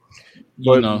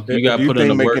 You know, you got to put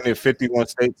in the work. Making it 51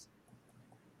 states.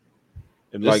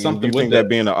 Like, do you think that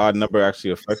being an odd number actually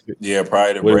affects it? Yeah,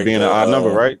 probably. With it being an odd number,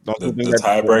 right? Don't you think that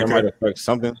tiebreaker might affect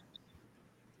something?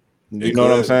 You know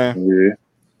what I'm saying? Yeah,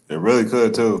 it really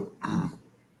could too.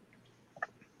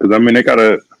 Because I mean, they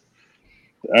gotta.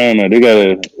 I don't know. They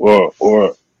gotta,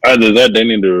 or either that they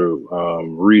need to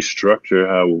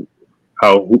restructure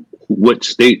how what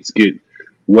states get.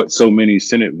 What so many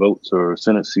Senate votes or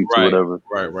Senate seats or whatever.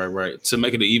 Right. To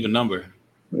make it an even number.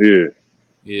 Yeah.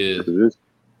 It's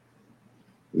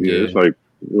like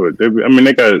what I mean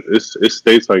they got it's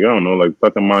states like I don't know, like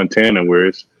fucking Montana where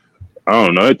it's I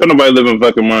don't know. Don't nobody live in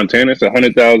fucking Montana. It's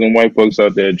 100,000 white folks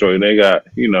out there, Joy. They got,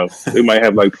 they might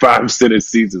have like 5 Senate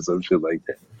seats or some shit like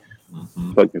that.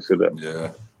 Fucking shit up.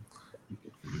 Yeah.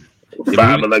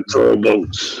 5 electoral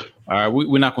votes. All right,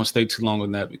 we're not going to stay too long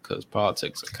on that because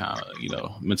politics are kind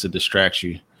of, meant to distract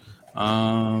you.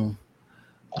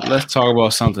 Let's talk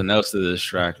about something else to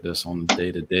distract us on the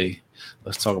day-to-day.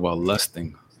 Let's talk about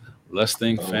lusting.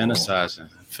 Fantasizing,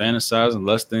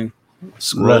 lusting,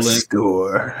 scrolling.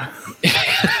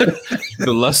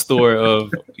 The lust store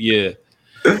of,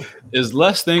 Is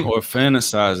lusting or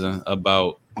fantasizing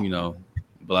about,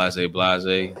 blase,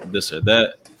 this or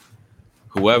that,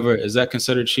 whoever, is that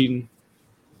considered cheating?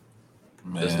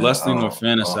 Man, is lusting or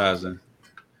fantasizing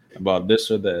about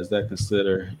this or that? Is that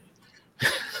considered?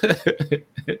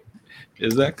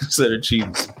 Is that considered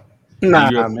cheating?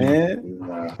 Nah,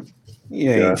 man.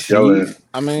 Yeah,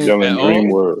 I mean,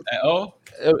 at all.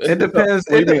 It depends.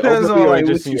 It depends on like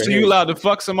what you. So you allowed to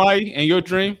fuck somebody in your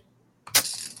dream?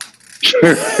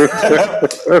 You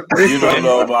don't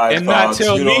know my and not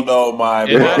tell me. You don't know my.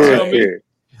 And not tell me.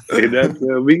 Did that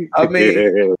tell me? I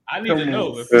mean, I need to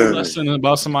know if you're lusting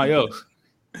about somebody else.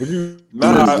 You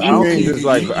mean just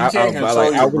like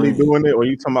outwardly doing it, or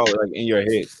you talking about like in your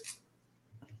head?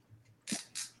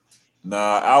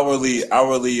 Nah,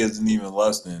 outwardly isn't even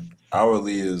lusting.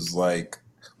 Outwardly is like,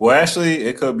 well, actually,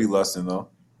 it could be lusting though.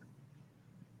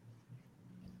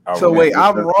 So wait,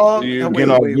 I'm wrong. You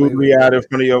getting all googly out in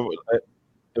front of your.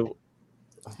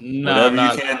 Whatever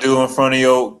you can't do in front of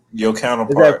your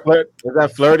counterpart. Is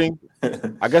that flirting?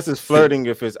 I guess it's flirting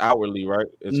if it's outwardly, right?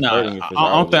 It's flirting if it's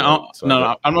outwardly.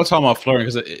 I'm not talking about flirting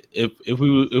because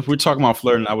if we're talking about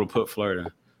flirting, I would put flirting.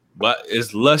 But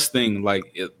it's lusting, like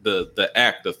the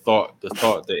act, the thought,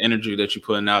 the energy that you're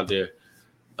putting out there.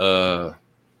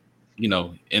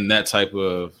 In that type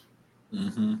of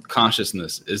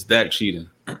consciousness, is that cheating?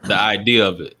 The idea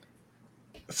of it.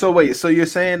 So wait, so you're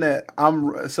saying that I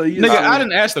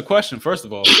didn't ask the question first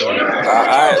of all. So.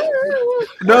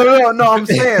 No. I'm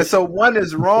saying so one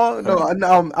is wrong. No,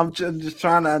 I'm just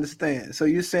trying to understand. So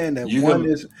you're saying that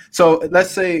is. So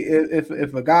let's say if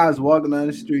a guy's walking down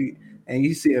the street and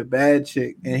you see a bad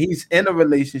chick and he's in a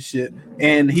relationship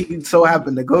and he so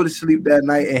happened to go to sleep that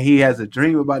night and he has a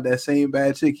dream about that same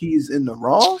bad chick, he's in the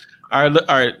wrong. All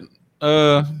right.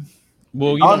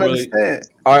 Well, you don't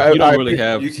really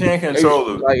have. You can't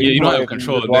control it. You don't have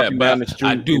control of that. But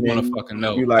I do want to fucking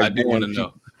know. I do want to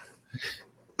know.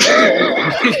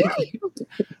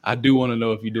 I do want to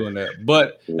know if you're doing that.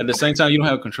 But at the same time, you don't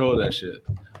have control of that shit.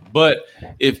 But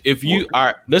if you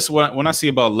are, this is what when I see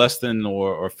about lusting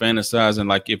or fantasizing,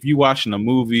 like if you watching a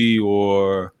movie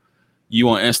or you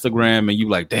on Instagram and you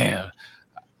like, damn,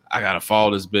 I gotta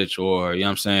follow this bitch, or you know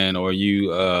what I'm saying, or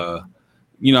you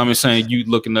you know what I'm saying, you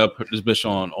looking up this bitch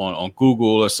on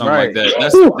Google or something like that.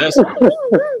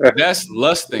 That's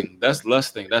lusting. That's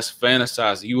lusting. That's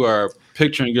fantasizing. You are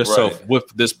picturing yourself with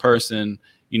this person,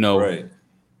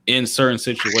 in certain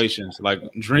situations. Like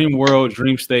dream world,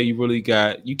 dream state,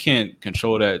 you can't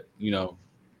control that,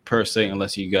 per se,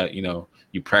 unless you got,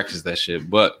 you practice that shit.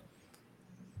 But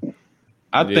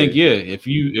I think, if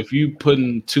you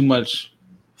putting too much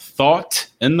thought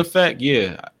in the fact,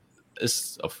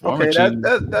 it's a form of cheating.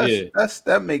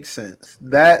 That makes sense.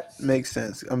 That makes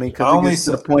sense. I mean, because it gets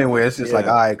to the point where it's just like,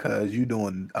 all right, cuz you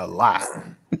doing a lot.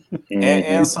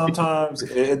 and sometimes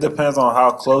it depends on how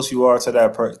close you are to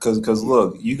that person. Because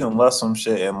look, you can lust some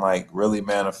shit and like really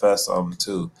manifest something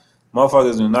too.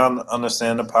 Motherfuckers do not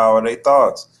understand the power of their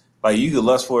thoughts. Like you could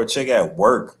lust for a chick at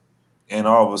work, and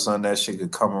all of a sudden that shit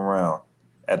could come around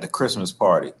at the Christmas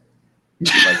party.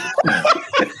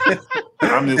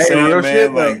 I'm just saying,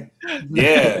 man. Like,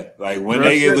 like when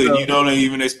they get, you don't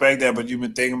even expect that, but you've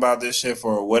been thinking about this shit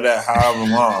for however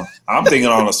long. I'm thinking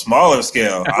on a smaller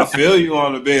scale. I feel you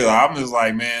on the big. I'm just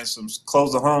like, man, some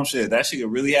close to home shit. That shit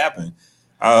could really happen.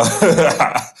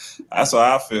 That's what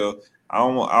I feel. I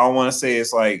don't want to say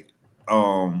it's like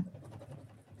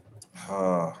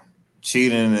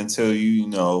cheating until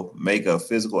you make a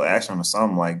physical action or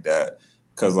something like that.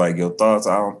 Because like your thoughts,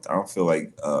 I don't feel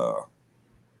like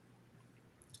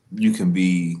you can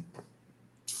be,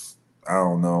 I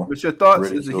don't know. But your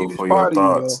thoughts is a huge part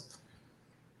of you.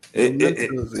 It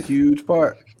is a huge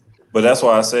part. But that's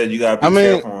why I said you gotta be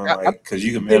careful, because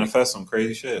you can manifest some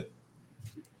crazy shit.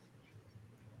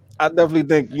 I definitely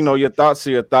think your thoughts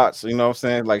are your thoughts. You know what I'm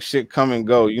saying? Like shit come and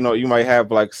go. You might have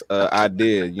like an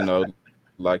idea.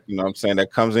 Like, what I'm saying,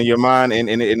 that comes in your mind and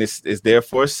it's there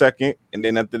for a second. And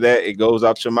then after that, it goes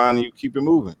out your mind and you keep it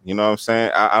moving. You know what I'm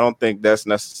saying? I don't think that's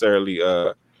necessarily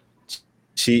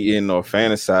cheating or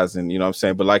fantasizing, you know what I'm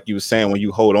saying? But like you were saying, when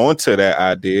you hold on to that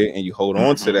idea and you hold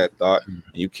on to that thought and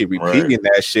you keep repeating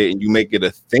that shit and you make it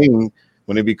a thing,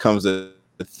 when it becomes a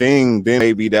thing, then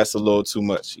maybe that's a little too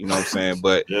much. You know what I'm saying?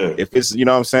 But if it's, you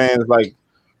know what I'm saying, it's like,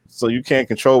 so you can't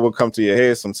control what comes to your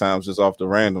head sometimes, just off the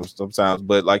random sometimes.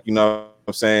 But like, you know what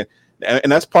I'm saying?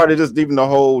 And that's part of just even the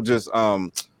whole just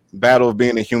battle of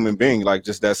being a human being, like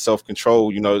just that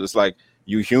self-control, it's like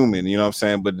you human, you know what I'm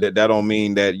saying? But that don't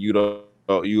mean that you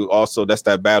also, that's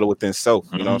that battle within self,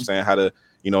 you know what I'm saying? How to,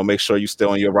 make sure you stay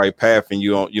on your right path and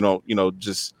you don't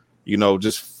just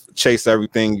chase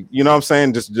everything, you know what I'm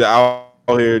saying? Just out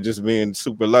here just being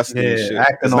super lusty and shit.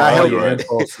 It's not healthy.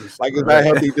 Like it's not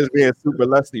healthy just being super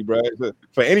lusty, bro.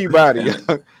 For anybody,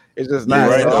 it's just not.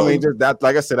 Right, I mean, just that,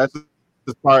 like I said, that's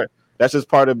just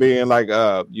part of being like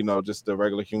just a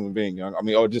regular human being. I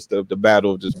mean, or just the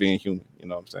battle of just being human, you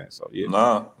know what I'm saying? So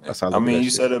that's how I mean, you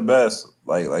said it best.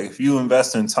 Like if you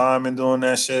invest in time in doing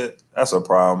that shit, that's a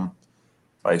problem.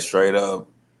 Like straight up.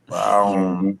 I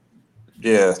don't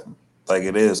like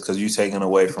it is, because you're taking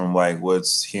away from like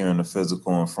what's here in the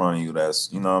physical in front of you. That's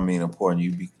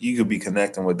important. You could be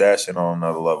connecting with that shit on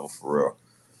another level for real.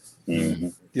 Mm-hmm.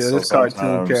 Yeah, so this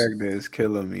cartoon character is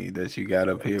killing me that you got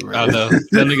up here. Right? I know.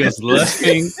 That nigga's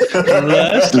lusting. All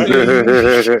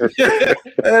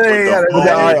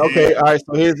right.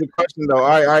 So here's the question, though.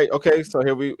 All right. Okay. So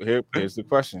here's the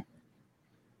question: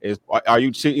 Are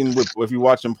you cheating if you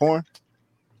watching porn?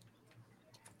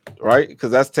 right?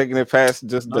 Because that's taking it past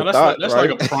just the thought. That's right?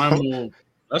 like a primal.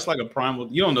 That's like a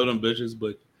primal. You don't know them bitches,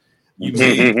 but you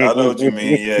mean. I know what you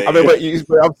mean. Yeah. I mean, but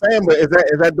I'm saying, but is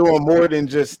that doing more than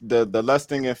just the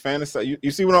lusting and fantasy?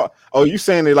 You see what? You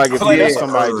saying it like if you have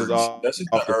somebody just off, that's just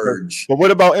the urge. But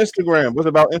what about Instagram? What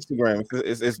about Instagram?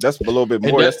 It's that's a little bit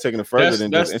more. That's taking it further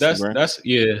than just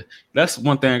Instagram. That's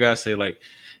one thing I gotta say. Like,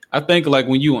 I think like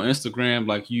when you on Instagram,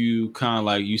 like you kind of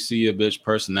like you see a bitch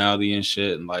personality and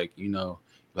shit, and like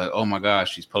like oh my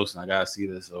gosh, she's posting. I gotta see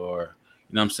this, or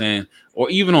you know what I'm saying? Or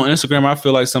even on Instagram, I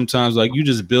feel like sometimes like you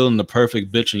just building the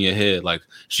perfect bitch in your head. Like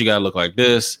she gotta look like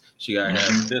this. She gotta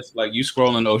have this. Like you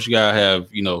scrolling, she gotta have,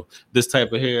 this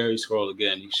type of hair. You scroll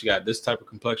again. She got this type of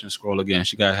complexion. Scroll again.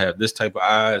 She gotta have this type of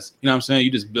eyes. You know what I'm saying?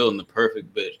 You just building the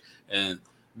perfect bitch. And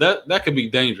that could be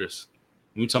dangerous.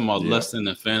 When we talking about lusting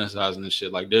and fantasizing and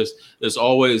shit. Like there's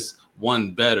always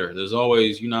one better. There's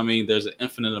always, you know what I mean? There's an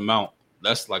infinite amount.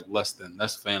 That's like lusting.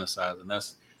 That's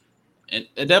fantasizing. And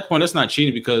at that point, that's not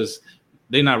cheating because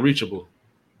they're not reachable.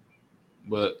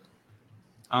 But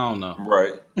I don't know.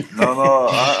 Right. No,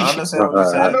 I understand what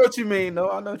you're saying. I know what you mean.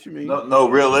 No, I know what you mean. No,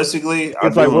 realistically,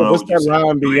 it's like what's that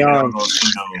line beyond?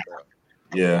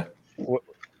 Yeah.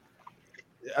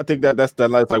 I think that's the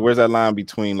like where's that line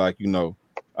between like an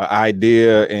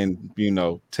idea and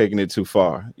taking it too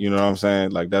far? You know what I'm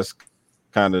saying? Like that's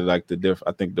kind of like the diff.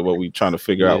 I think what we trying to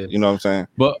figure out. You know what I'm saying?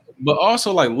 But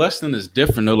also like lusting is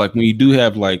different though. Like when you do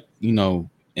have like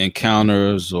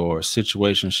encounters or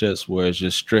situationships where it's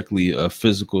just strictly a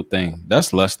physical thing,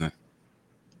 that's lusting.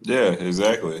 Yeah,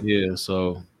 exactly. Yeah.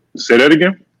 So say that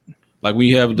again. Like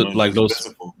we have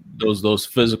those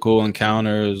physical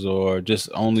encounters or just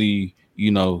only you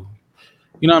know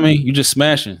what I mean. You just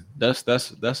smashing. That's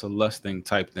a lusting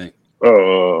type thing.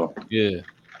 Oh. Yeah.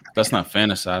 That's not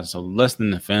fantasizing. So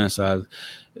lusting and fantasize.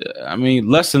 I mean,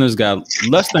 lusting got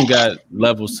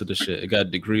levels to the shit. It got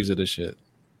degrees of the shit.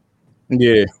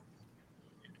 Yeah.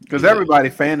 Because everybody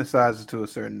fantasizes to a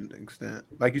certain extent.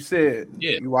 Like you said,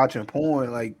 you watching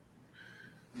porn, like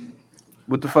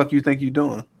what the fuck you think you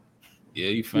doing? Yeah,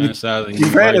 you fantasizing. You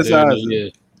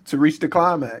fantasizing to reach the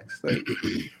climax. Like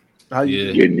how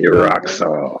you getting your rocks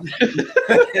off. I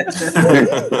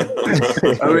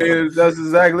mean, that's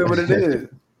exactly what it is.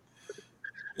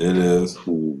 It is.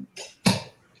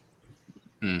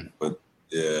 But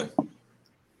yeah.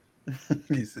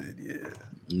 He said, yeah.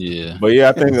 But yeah,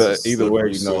 I think either way,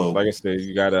 like I said,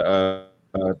 you gotta,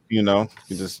 you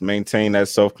just maintain that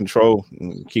self-control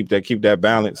and keep that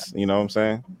balance. You know what I'm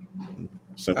saying?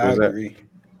 Simple as that.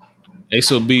 Hey,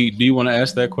 so B, do you want to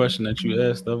ask that question that you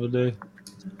asked the other day?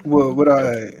 What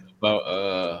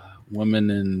about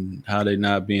women and how they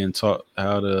not being taught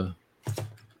how to?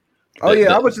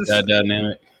 I was just that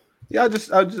dynamic. Yeah, I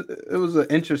just it was an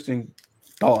interesting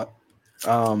thought.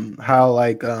 How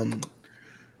like and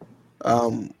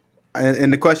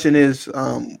the question is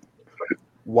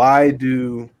why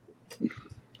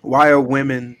are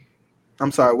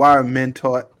men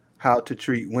taught how to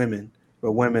treat women,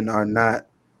 but women are not?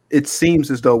 It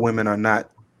seems as though women are not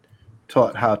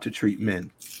taught how to treat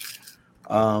men.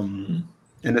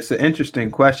 And it's an interesting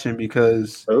question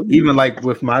because even like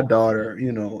with my daughter,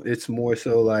 it's more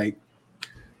so like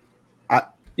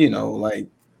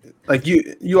like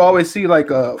you always see like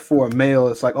for a male,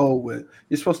 it's like,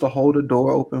 you're supposed to hold the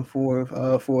door open for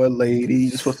a lady.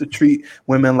 You're supposed to treat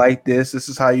women like this. This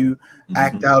is how you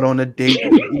act out on a date.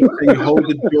 You hold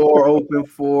the door open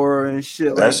for her and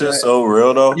shit. That's just so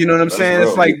real though. You know what I'm saying? Real.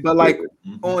 It's like, but like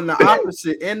on the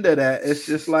opposite end of that, it's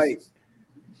just like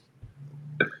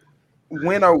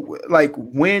what?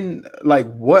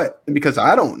 Because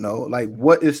I don't know, like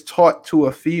what is taught to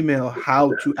a female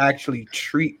how to actually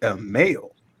treat a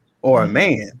male or a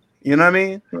man. You know what I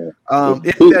mean?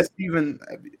 If that's even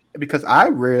because I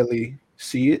rarely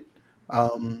see it.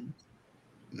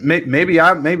 Maybe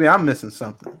I'm missing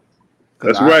something.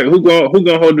 That's right. Who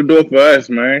gonna hold the door for us,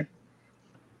 man?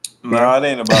 No, it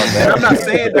ain't about that. And I'm not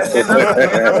saying that.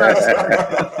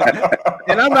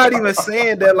 And I'm not even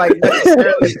saying that like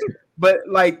necessarily. But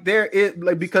like there is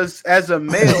like because as a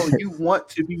male you want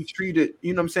to be treated,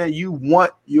 you know what I'm saying? You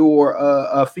want your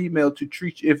a female to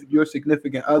treat you, if your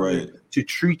significant other to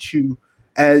treat you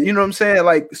as, you know what I'm saying?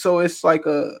 Like so it's like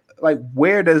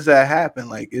where does that happen?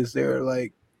 Like is there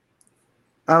like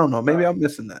I don't know, maybe I'm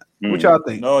missing that. What y'all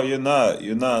think? No, you're not.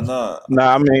 No,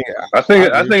 I mean I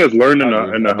think it's learned in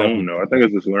the home though. I think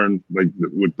it's just learned like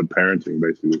with the parenting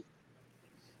basically.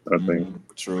 I think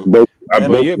true. Both as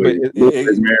man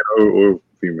or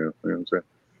female. You know what I'm saying?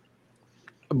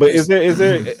 But is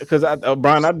there? Because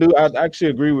Brian, I actually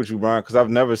agree with you, Brian, because I've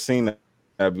never seen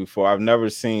before. I've never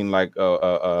seen like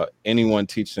anyone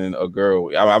teaching a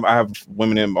girl. I have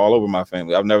women in all over my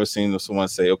family. I've never seen someone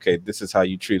say, "Okay, this is how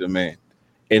you treat a man."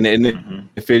 And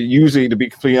if it usually, to be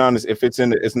completely honest, if it's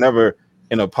it's never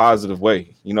in a positive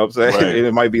way. You know what I'm saying? Right.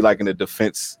 It might be like in a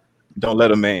defense. Don't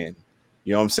let a man.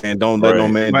 You know what I'm saying? Don't let no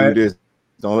man do this.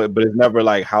 But it's never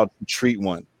like how to treat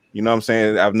one. You know what I'm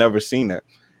saying? I've never seen that.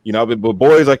 You know, but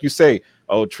boys, like you say,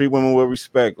 treat women with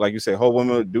respect. Like you say, hold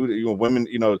women do. Women,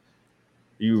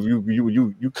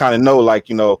 you kind of know, like,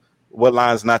 what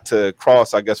lines not to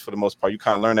cross. I guess for the most part, you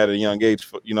kind of learn that at a young age.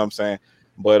 You know what I'm saying?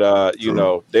 But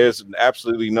there's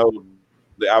absolutely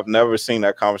I've never seen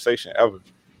that conversation ever.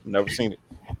 Never seen it.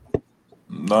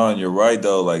 No, and you're right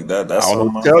though. Like that. That's I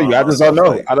don't know tell you. I just don't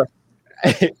know.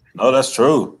 Like, no, that's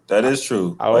true. That is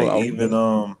true. Like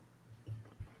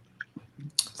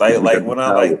when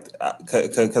I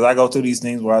because I go through these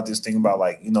things where I just think about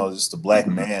like just the black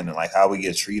man and like how we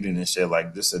get treated and shit,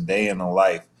 like just a day in the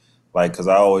life, like because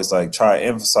I always like try to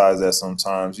emphasize that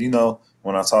sometimes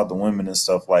when I talk to women and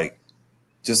stuff, like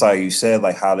just like you said,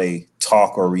 like how they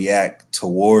talk or react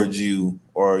towards you,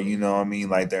 or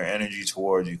like their energy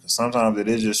towards you, because sometimes it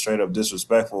is just straight up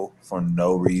disrespectful for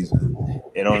no reason.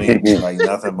 It don't even be like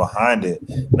nothing behind it.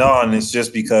 No, and it's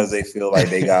just because they feel like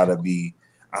they gotta be.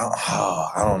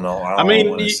 I don't know. I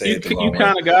mean, you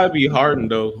kind of gotta be hardened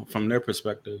though, from their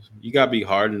perspective. You gotta be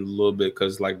hardened a little bit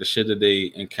because like the shit that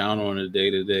they encounter on a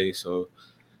day to day. So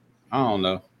I don't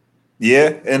know.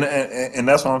 Yeah, and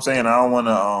that's what I'm saying. I don't want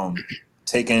to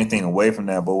take anything away from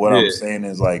that, but what I'm saying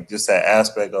is like just that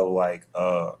aspect of like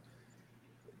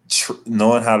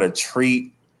knowing how to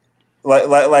treat,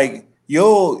 like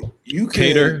you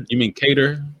cater. You mean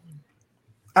cater?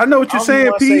 I know what you're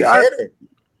saying, P.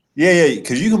 Yeah,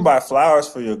 because you can buy flowers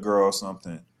for your girl or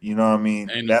something. You know what I mean?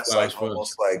 That's like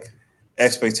almost like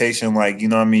expectation. Like, you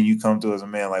know what I mean? You come through as a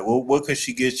man. Like, what could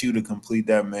she get you to complete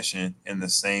that mission in the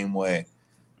same way?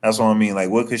 That's what I mean. Like,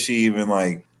 what could she even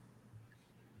like?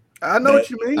 I know what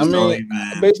you mean. I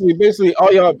mean, basically,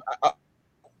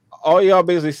 all y'all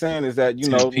basically saying is that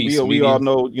we all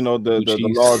know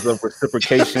the laws of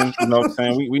reciprocation. You know what I'm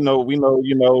saying? We know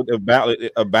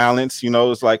a balance.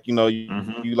 It's like you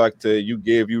like to you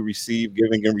give, you receive,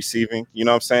 giving and receiving. You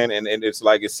know what I'm saying? And it's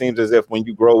like it seems as if when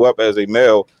you grow up as a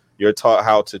male, you're taught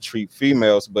how to treat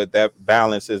females, but that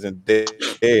balance isn't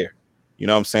there. You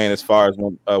know what I'm saying? As far as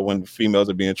when females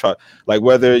are being tried, like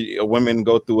whether women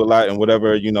go through a lot and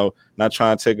whatever, not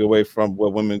trying to take away from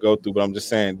what women go through, but I'm just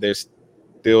saying there's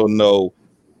still no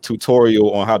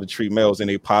tutorial on how to treat males in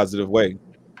a positive way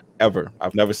ever.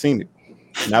 I've never seen it.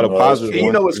 Not a positive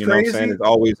one. What's crazy? What I'm saying? It's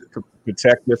always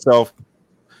protect yourself,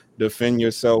 defend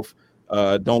yourself.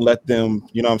 Don't let them,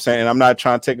 you know what I'm saying? And I'm not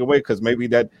trying to take away because maybe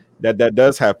that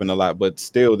does happen a lot, but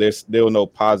still there's still no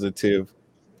positive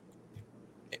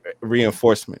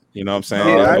reinforcement. You know what I'm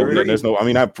saying? There's no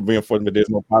not reinforcement, there's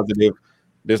no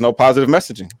positive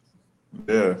messaging.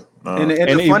 Yeah. And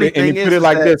the funny thing is, put it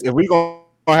like this, if we're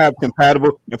gonna have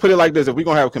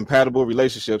compatible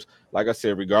relationships, like I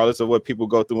said, regardless of what people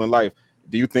go through in life,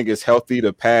 do you think it's healthy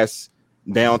to pass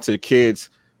down to kids,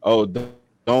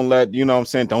 don't let, you know what I'm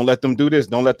saying, don't let them do this,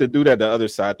 don't let them do that, the other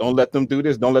side, don't let them do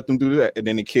this, don't let them do that, and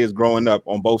then the kids growing up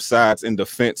on both sides in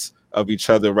defense of each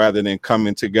other rather than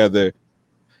coming together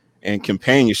and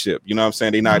companionship? You know what I'm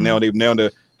saying? They now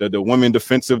the woman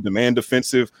defensive, the man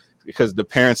defensive, because the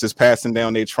parents is passing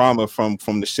down their trauma from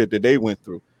the shit that they went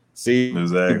through. See,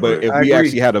 exactly. But if we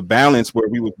actually had a balance where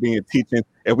we was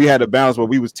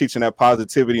teaching that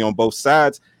positivity on both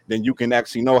sides, then you can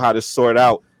actually know how to sort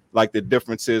out like the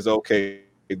differences. Okay,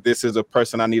 this is a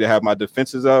person I need to have my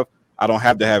defenses of. I don't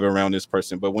have to have it around this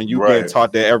person. But when you get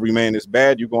taught that every man is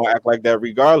bad, you're gonna act like that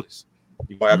regardless.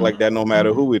 You're gonna act like that no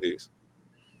matter who it is.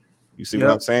 You see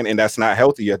what I'm saying? And that's not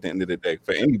healthy at the end of the day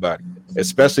for anybody,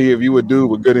 especially if you would do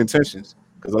with good intentions.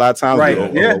 Because a lot of times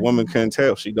a woman couldn't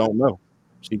tell. She don't know.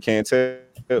 She can't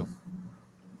tell.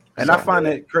 And I find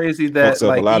it crazy that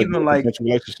like even like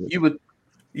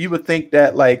you would think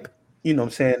that like, you know what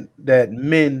I'm saying, that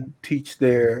men teach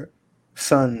their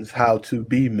sons how to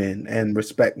be men and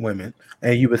respect women.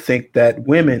 And you would think that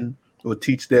women would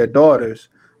teach their daughters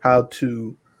how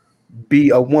to be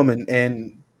a woman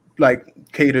and like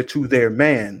cater to their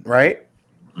man, right?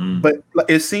 But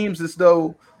it seems as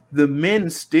though the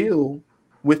men still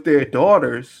with their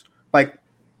daughters, like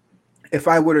if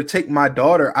I were to take my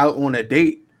daughter out on a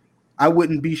date, I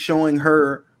wouldn't be showing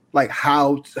her like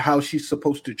how she's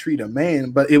supposed to treat a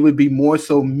man, but it would be more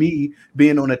so me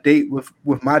being on a date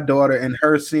with my daughter and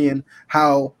her seeing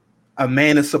how a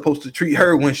man is supposed to treat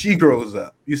her when she grows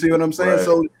up. You see what I'm saying? Right.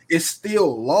 So it's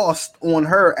still lost on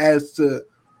her as to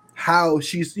how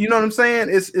she's, you know what I'm saying?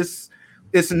 It's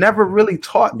never really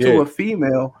taught to a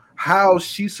female how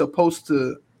she's supposed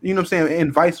to, you know what I'm saying,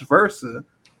 and vice versa,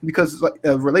 because like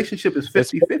a relationship is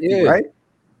 50-50, right?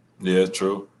 Yeah,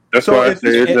 true. That's why I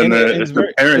say it's a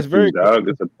parenting, dog.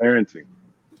 It's a parenting.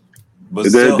 But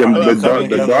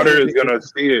the daughter is gonna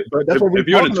see it. If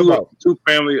you're in a two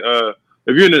family,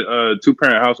 if you're in a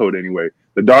 2-parent household anyway,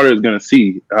 the daughter is gonna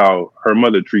see how her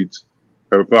mother treats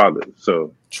her father.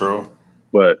 So true.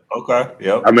 But okay,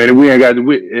 yeah. I mean, if you ain't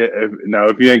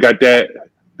got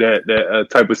that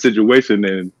type of situation,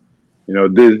 then you know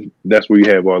that's where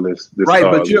you have all this right.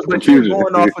 But you're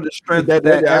going off of the strength that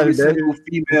every single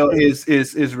female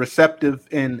is receptive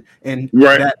and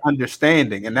that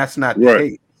understanding, and that's not the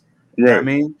case. You know what I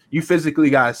mean? You physically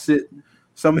gotta sit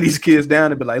some of these kids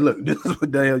down and be like, look, this is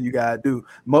what the hell you gotta do.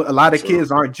 A lot of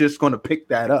kids aren't just gonna pick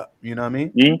that up. You know what I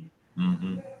mean?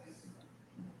 Mm-hmm.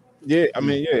 Yeah, I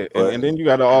mean, yeah, and then you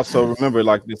got to also remember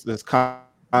like this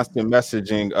constant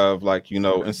messaging of like, you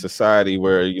know, in society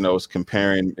where, you know, it's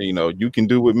comparing, you know, you can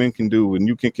do what men can do and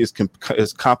you can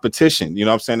it's competition. You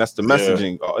know what I'm saying? That's the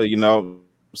messaging. You know what I'm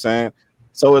saying?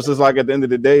 So it's just like at the end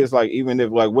of the day, it's like, even if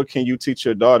like, what can you teach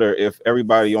your daughter if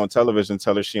everybody on television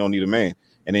tell her she don't need a man,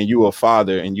 and then you a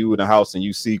father and you in the house and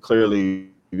you see clearly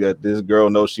that this girl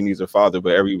knows she needs her father,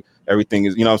 but everything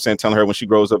is, you know what I'm saying, telling her when she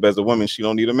grows up as a woman she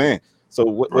don't need a man. So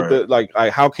what the like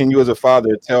how can you as a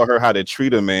father tell her how to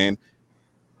treat a man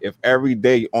if every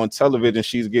day on television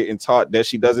she's getting taught that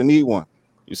she doesn't need one?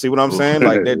 You see what I'm saying?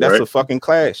 Like that's a fucking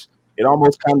clash. It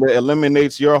almost kind of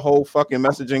eliminates your whole fucking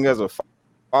messaging as a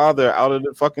father out of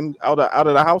the fucking out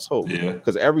of the household. Yeah.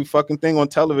 Because every fucking thing on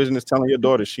television is telling your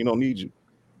daughter she don't need you.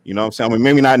 You know what I'm saying? I mean,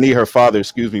 maybe not need her father,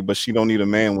 excuse me, but she don't need a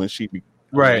man when she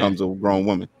becomes a grown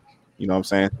woman. You know what I'm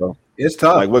saying? So it's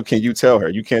tough. Like, what can you tell her?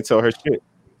 You can't tell her shit.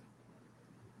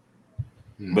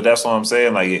 But that's what I'm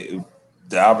saying. Like,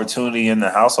 the opportunity in the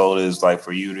household is like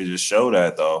for you to just show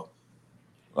that, though.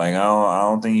 Like, I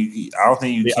don't think you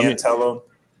can tell them,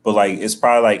 but like it's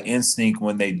probably like instinct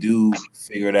when they do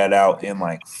figure that out and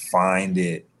like find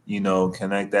it, you know,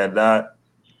 connect that dot.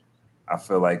 I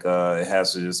feel like it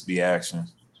has to just be action.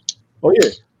 Oh yeah,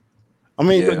 I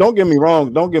mean, don't get me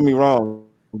wrong.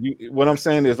 What I'm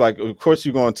saying is, like, of course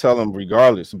you're going to tell them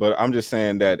regardless, but I'm just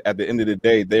saying that at the end of the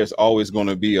day, there's always going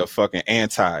to be a fucking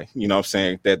anti, you know what I'm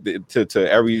saying, that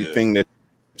to everything that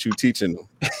you teaching them.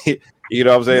 You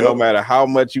know what I'm saying? No matter how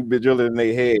much you be drilling in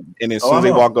their head, and as soon as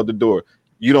they walk out the door,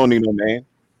 you don't need no man.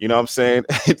 You know what I'm saying?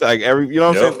 It's like you know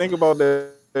what I'm saying? Think about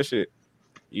that shit.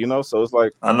 You know, so it's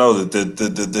like, I know that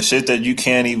the shit that you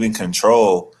can't even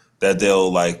control, that they'll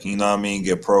like, you know what I mean,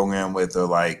 get programmed with or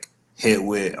like hit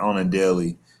with on a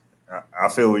daily. I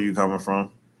feel where you're coming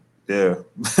from. Yeah.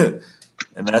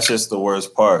 And that's just the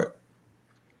worst part.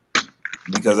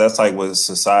 Because that's like what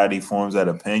society forms that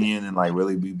opinion and like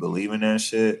really be believing that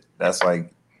shit. That's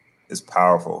like, it's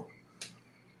powerful.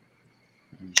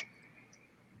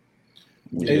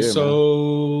 Okay,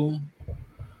 so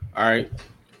all right.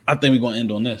 I think we're gonna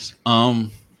end on this.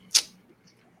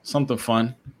 Something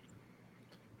fun.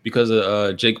 Because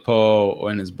of Jake Paul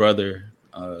and his brother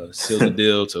sealed the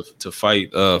deal to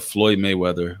fight Floyd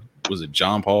Mayweather. Was it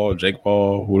John Paul, Jake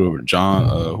Paul, whoever,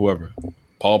 whoever?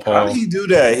 Paul. How did he do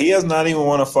that? He has not even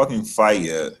won a fucking fight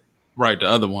yet. Right, the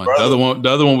other one. The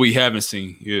other one we haven't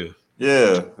seen. Yeah.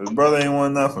 Yeah. His brother ain't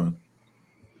won nothing.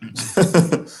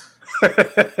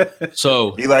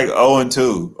 So he like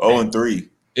 0-2, 0-3.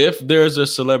 If there's a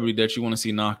celebrity that you want to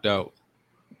see knocked out,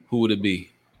 who would it be?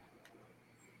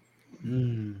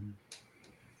 If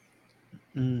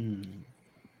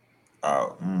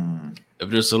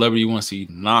there's a celebrity you want to see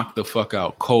knock the fuck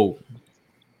out cold,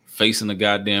 facing the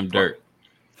goddamn dirt.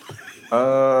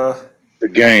 The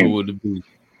Game. Who would it be?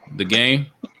 The Game?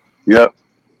 Yep.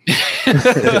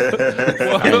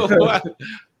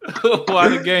 Why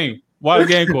the Game? Why the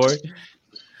Game, Corey?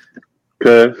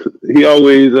 Because he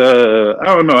always, I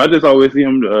don't know. I just always see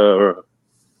him, you know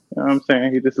what I'm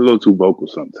saying? He's just a little too vocal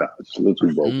sometimes. Just a little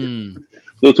too vocal. A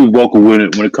little too vocal when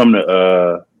it comes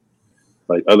to,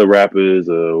 like other rappers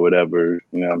or whatever.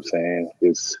 You know what I'm saying?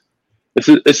 It's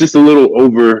just a little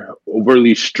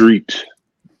overly street.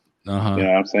 You know what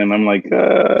I'm saying? I'm like,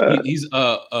 he's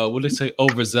what do they say?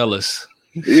 Overzealous.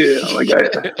 Yeah, like all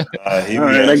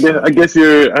right. I guess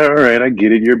you're all right. I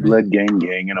get it. You're blood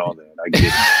gang and all that. I get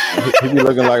it. He be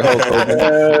looking like Hulk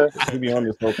Hogan. He be on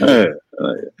this Hulk Hogan.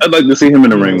 I'd like to see him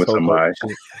in the ring with somebody.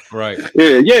 Right.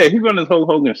 Yeah. He's on this Hulk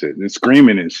Hogan shit and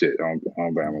screaming and shit on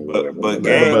Bama. But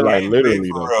Game, like literally,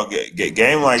 for real,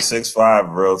 Game like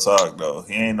 6'5", real talk though.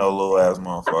 He ain't no little ass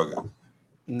motherfucker.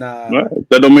 Nah.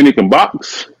 That don't mean he can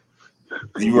box.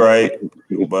 You right.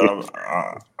 but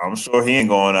I'm sure he ain't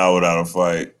going out without a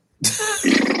fight.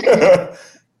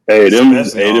 Hey,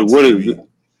 what is it?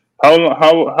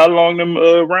 How long them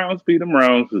rounds be? Them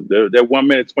rounds, that 1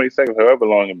 minute 20 seconds, however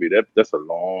long it be. That's a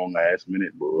long ass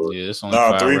minute, boy. Yeah, it's only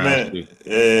 5 rounds. 3 minutes.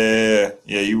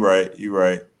 Yeah. You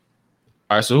right.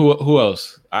 All right, so who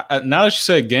else? Now that you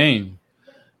said game,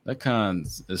 that kind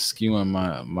of is skewing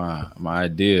my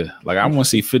idea. Like I want to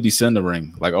see 50 Cent in the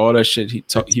ring. Like all that shit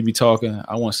he be talking.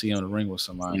 I want to see him in the ring with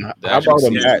somebody. How about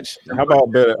a match? How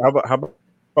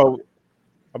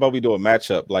about we do a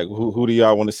matchup? Like who do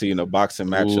y'all want to see in a boxing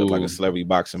matchup? Like a celebrity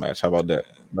boxing match? How about that?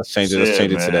 Let's change it. Let's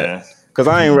change it to that. Because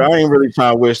I ain't really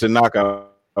trying to wish the knockout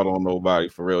on nobody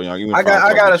for real. I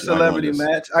got a celebrity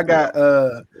match. I got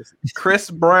Chris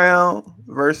Brown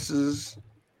versus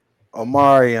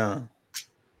Omarion.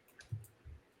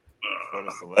 A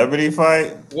celebrity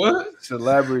fight? What?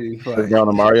 Celebrity fight. Chris Brown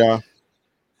and Omarion.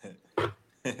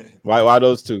 Why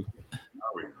those two?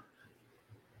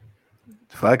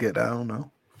 Fuck it, I don't know.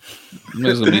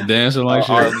 Niggas gonna be dancing like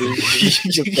shit. I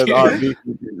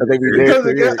think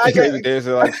be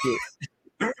dancing like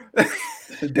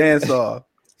shit. Dance off.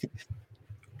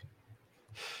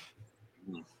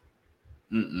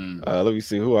 Let me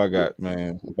see who I got,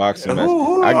 man. Boxing match.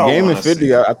 I game in 50.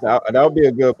 That would be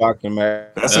a good boxing match.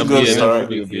 That's a good start.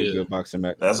 Be a good boxing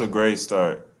match. That's a great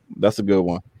start. That's a good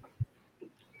one.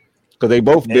 Because they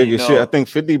both big as shit. I think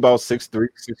 50 about 6'3",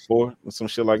 6'4", or some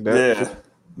shit like that. Yeah.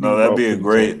 No, that'd be a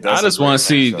great. I just want to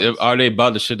see are they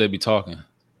about the shit they be talking,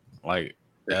 like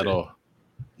at all?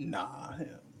 Nah.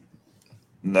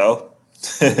 No.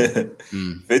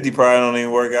 50 probably don't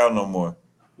even work out no more.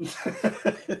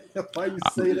 Why you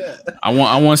say that? I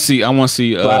want to see Joe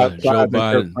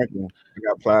Biden. I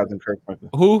got Plies and Kirk Franklin.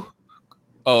 Who?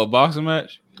 Oh, a boxing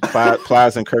match.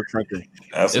 Plies and Kirk Franklin.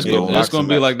 It's gonna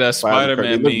be like that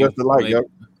Spider-Man meme.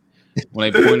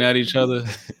 When they point at each other,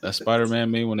 that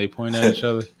Spider-Man meme when they point at each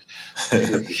other.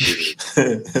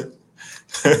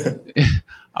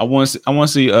 I want to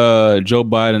see Joe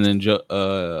Biden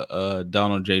and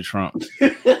Donald J. Trump.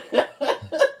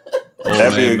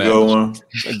 That'd be a good one.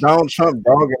 Donald Trump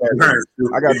dogging that.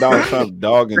 I got Donald Trump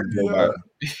dogging Joe Biden.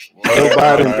 Joe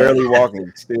Biden barely walking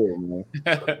still, man.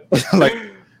 Like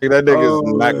that nigga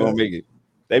is not gonna make it.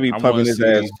 They be pumping his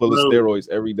ass full of steroids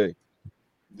every day.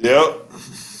 Yep.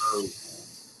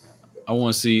 I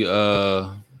want to see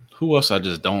who else I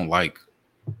just don't like.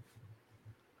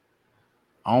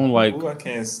 I don't like. Who I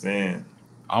can't stand.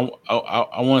 I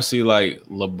want to see like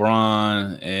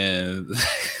LeBron and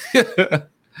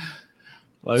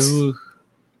like who.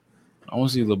 I want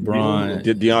to see LeBron.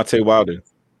 Deontay Wilder.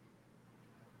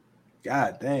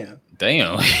 God damn.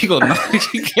 Damn. He gonna knock.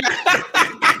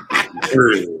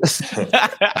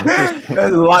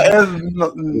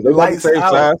 Lights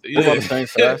out. Yeah. The same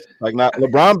size. Like not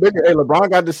LeBron bigger. Hey, LeBron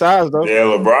got the size though. Yeah,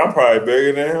 LeBron probably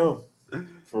bigger than him.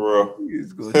 For real.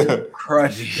 He's gonna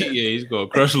crush. Yeah, he's gonna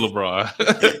crush LeBron.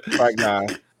 Like nah.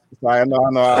 I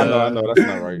know. That's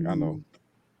not right. I know.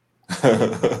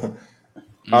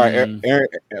 All right,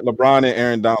 LeBron and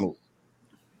Aaron Donald.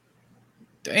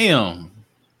 Damn.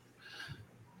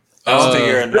 I don't think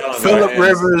Aaron Donald. Phillip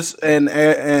Rivers and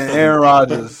Aaron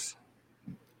Rodgers.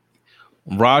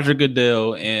 Roger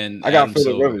Goodell and I got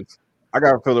Phillip Rivers.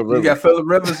 You got Phillip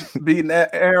Rivers beating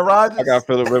Aaron Rodgers? I got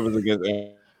Phillip Rivers against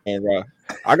Aaron Rodgers.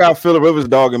 I got Phillip Rivers,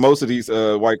 dog, and most of these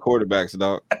white quarterbacks,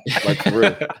 dog. Like for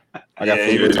real. I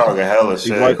got you been talking hella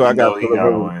shit. I got Phillip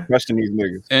Rivers crushing these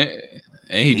niggas.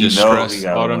 And he just stressed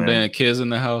all them damn kids in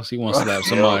the house. He wants to slap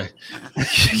somebody.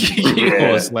 He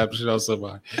wants to slap shit on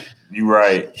somebody. You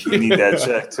right. You need that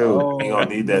check too. You gonna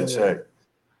need that check.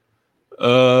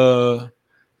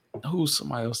 Who's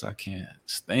somebody else I can't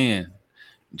stand?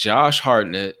 Josh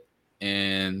Hartnett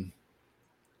and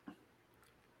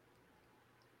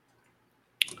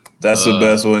that's the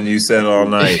best one you said all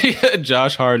night.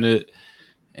 Josh Hartnett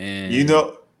and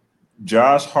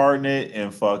Josh Hartnett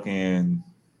and fucking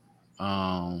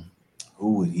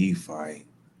who would he fight?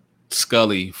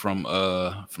 Scully from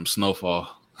Snowfall.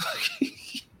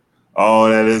 Oh,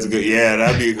 that is good. Yeah,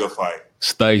 that'd be a good fight.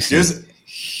 Stacey. Just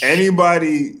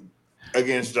anybody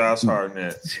against Josh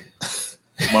Hartnett.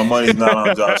 My money's not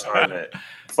on Josh Hartnett.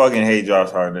 Fucking hate Josh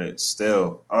Hartnett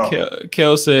still.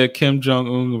 Kel said Kim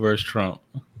Jong-un versus Trump.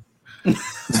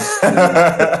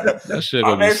 That shit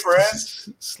gonna be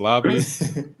sloppy.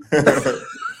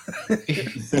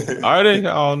 Are they? I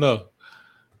don't know.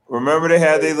 Remember they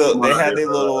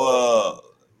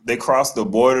crossed the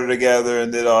border together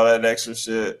and did all that extra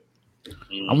shit.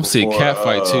 I'm gonna see a cat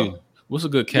fight too. What's a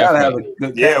good cat fight?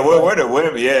 Yeah.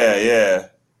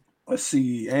 Let's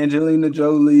see, Angelina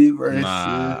Jolie versus.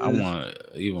 Nah, I want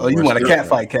even. Oh, you want a cat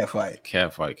fight? Cat fight.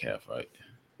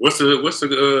 What's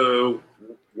the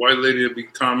white lady that be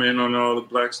commenting on all the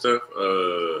black stuff?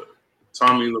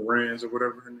 Tommy Lorenz or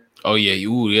whatever her name. Oh yeah,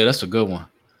 yeah, that's a good one.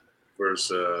 Versus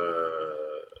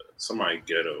somebody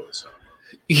ghetto or something.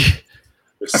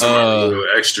 It's somebody a little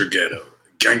extra ghetto,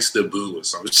 Gangsta Boo or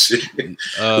some shit.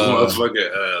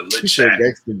 Motherfucker, Lil Shaq.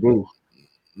 Gangsta Boo.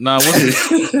 Nah, what's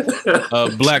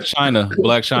it? Black China.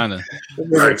 Black China,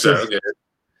 okay.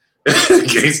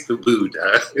 Gangsta Boo,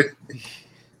 dog.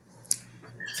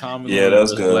 Tommy, yeah,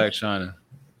 that's good. Black China.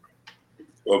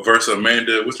 Or versus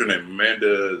Amanda, what's her name?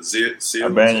 Amanda Seals.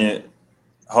 Hold on,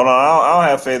 I don't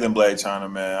have faith in Black China,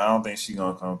 man. I don't think she's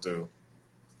gonna come through.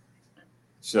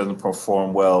 She doesn't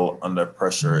perform well under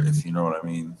pressure, if you know what I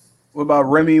mean. What about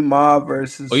Remy Ma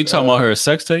versus? Oh, you talking about her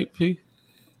sex tape, P?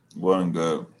 Wasn't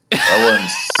good. That wasn't.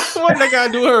 What that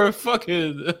gotta do her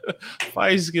fucking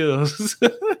fight skills?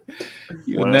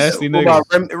 You a nasty nigga. What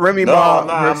about Remy Ma?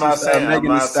 I'm not saying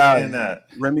that.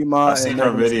 Remy Ma. I've seen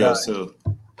her videos too.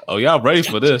 Oh, y'all ready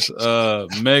for this?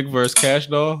 Meg versus Cash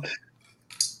Doll.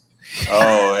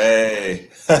 Oh, hey.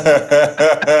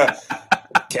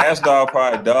 Cash Doll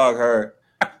probably dog her.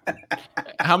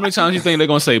 How many times you think they're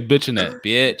gonna say bitch in that?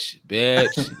 Bitch.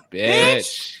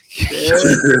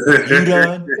 You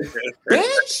done?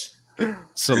 Bitch.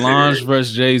 Solange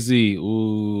versus Jay-Z.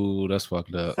 Ooh, that's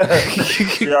fucked up.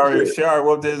 she already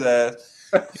whooped his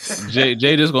ass. Jay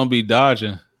just gonna be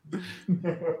dodging,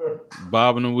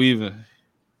 bobbing and weaving.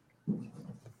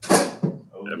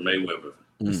 Mayweather.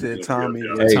 You said Tommy.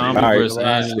 Tommy versus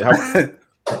Angela.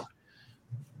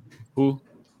 Who?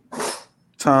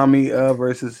 Tommy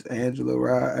versus Angela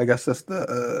Rye. I guess that's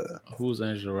the. Who's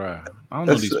Angela Rye? I don't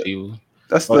know these people.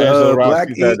 That's the Angela Black.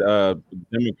 Rye. She's that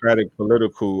Democratic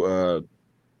political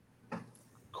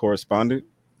correspondent.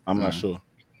 I'm not sure,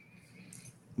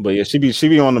 but yeah, she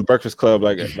be on the Breakfast Club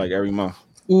like every month.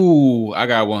 Ooh, I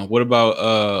got one. What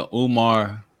about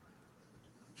Umar?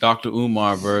 Dr.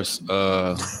 Umar versus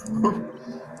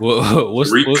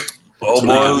what's old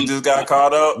boy who just got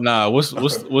caught up? Nah, what's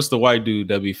the white dude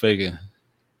that be faking?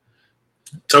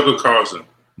 Tucker Carlson.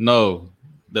 No,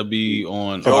 that be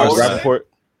on our side.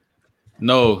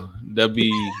 No, that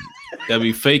be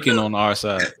faking on our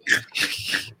side.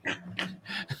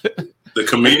 The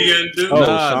comedian dude?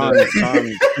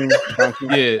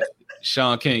 Yeah,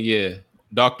 Sean King, yeah.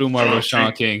 Dr. Umar versus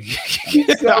Sean King.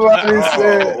 Somebody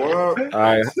said.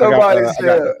 Right, Somebody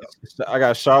said. I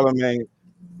got Charlemagne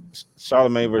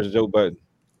versus Joe Budden.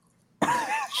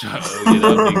 That'd be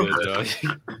good, Joe.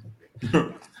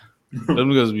 Them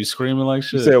niggas be screaming like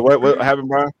shit. You said what happened,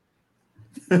 Brian?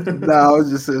 No, I was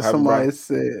just saying somebody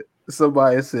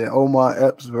said Omar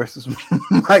Epps versus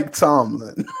Mike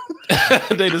Tomlin.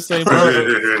 They the same person.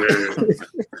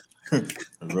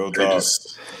 Real talk.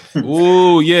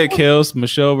 Ooh, yeah, Kels.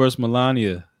 Michelle versus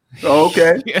Melania. Oh,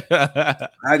 okay.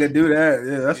 I can do that.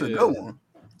 Yeah, that's a good one.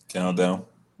 Countdown.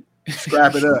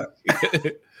 Scrap it up.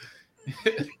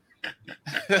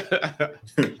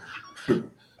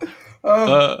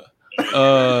 I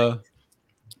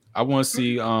want to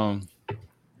see I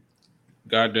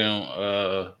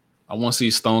want to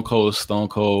see Stone Cold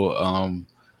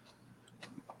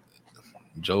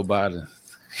Joe Biden.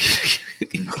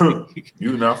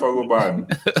 You not fuck with Biden.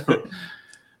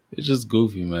 It's just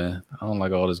goofy, man. I don't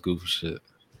like all this goofy shit.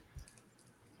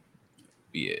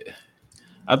 Yeah.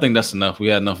 I think that's enough. We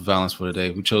had enough violence for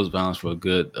today. We chose violence for a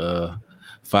good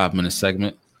 5-minute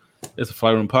segment. It's a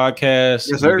Flight Room podcast.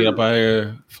 Yes, sir. We get up out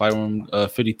here, Flight Room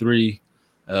 53.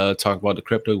 Talk about the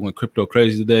crypto. We went crypto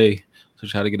crazy today. So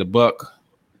try to get a buck.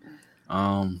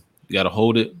 You gotta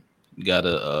hold it. You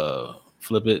gotta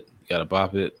flip it. You gotta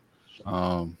bop it.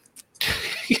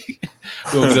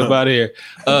 We'll get up out of here.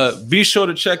 Be sure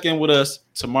to check in with us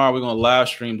tomorrow. We're gonna live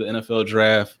stream the NFL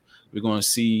draft. We're gonna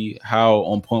see how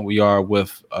on point we are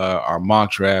with our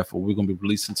mock draft. We're gonna be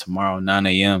releasing tomorrow 9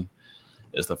 a.m.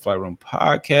 It's the Flight Room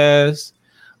podcast.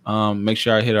 Make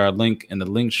sure I hit our link in the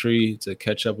link tree to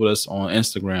catch up with us on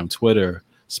Instagram, Twitter,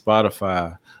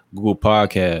 Spotify, Google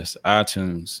Podcasts,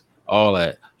 iTunes, all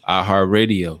that.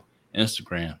 iHeartRadio,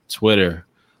 Instagram, Twitter.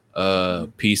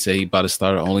 P say he about to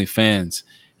start OnlyFans.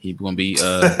 He gonna be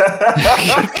Shaking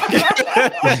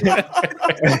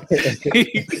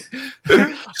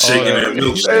that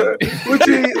milkshake.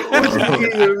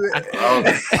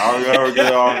 I'll never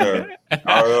get on there.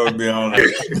 I'll never be on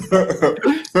there.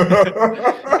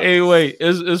 Anyway,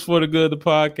 it's for the good of the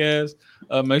podcast.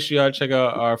 Make sure y'all check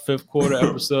out our fifth quarter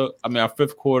episode. Our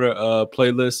fifth quarter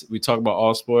playlist. We talk about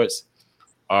all sports.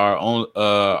 our own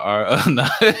our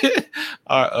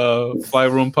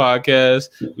Flight Room podcast.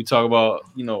 We talk about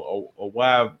a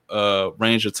wide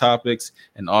range of topics,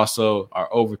 and also our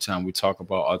overtime. We talk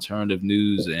about alternative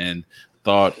news and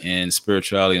thought and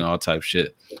spirituality and all type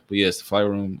shit. But yes, the Flight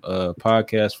Room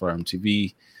podcast for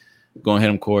MTV. Go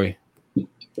ahead, Corey.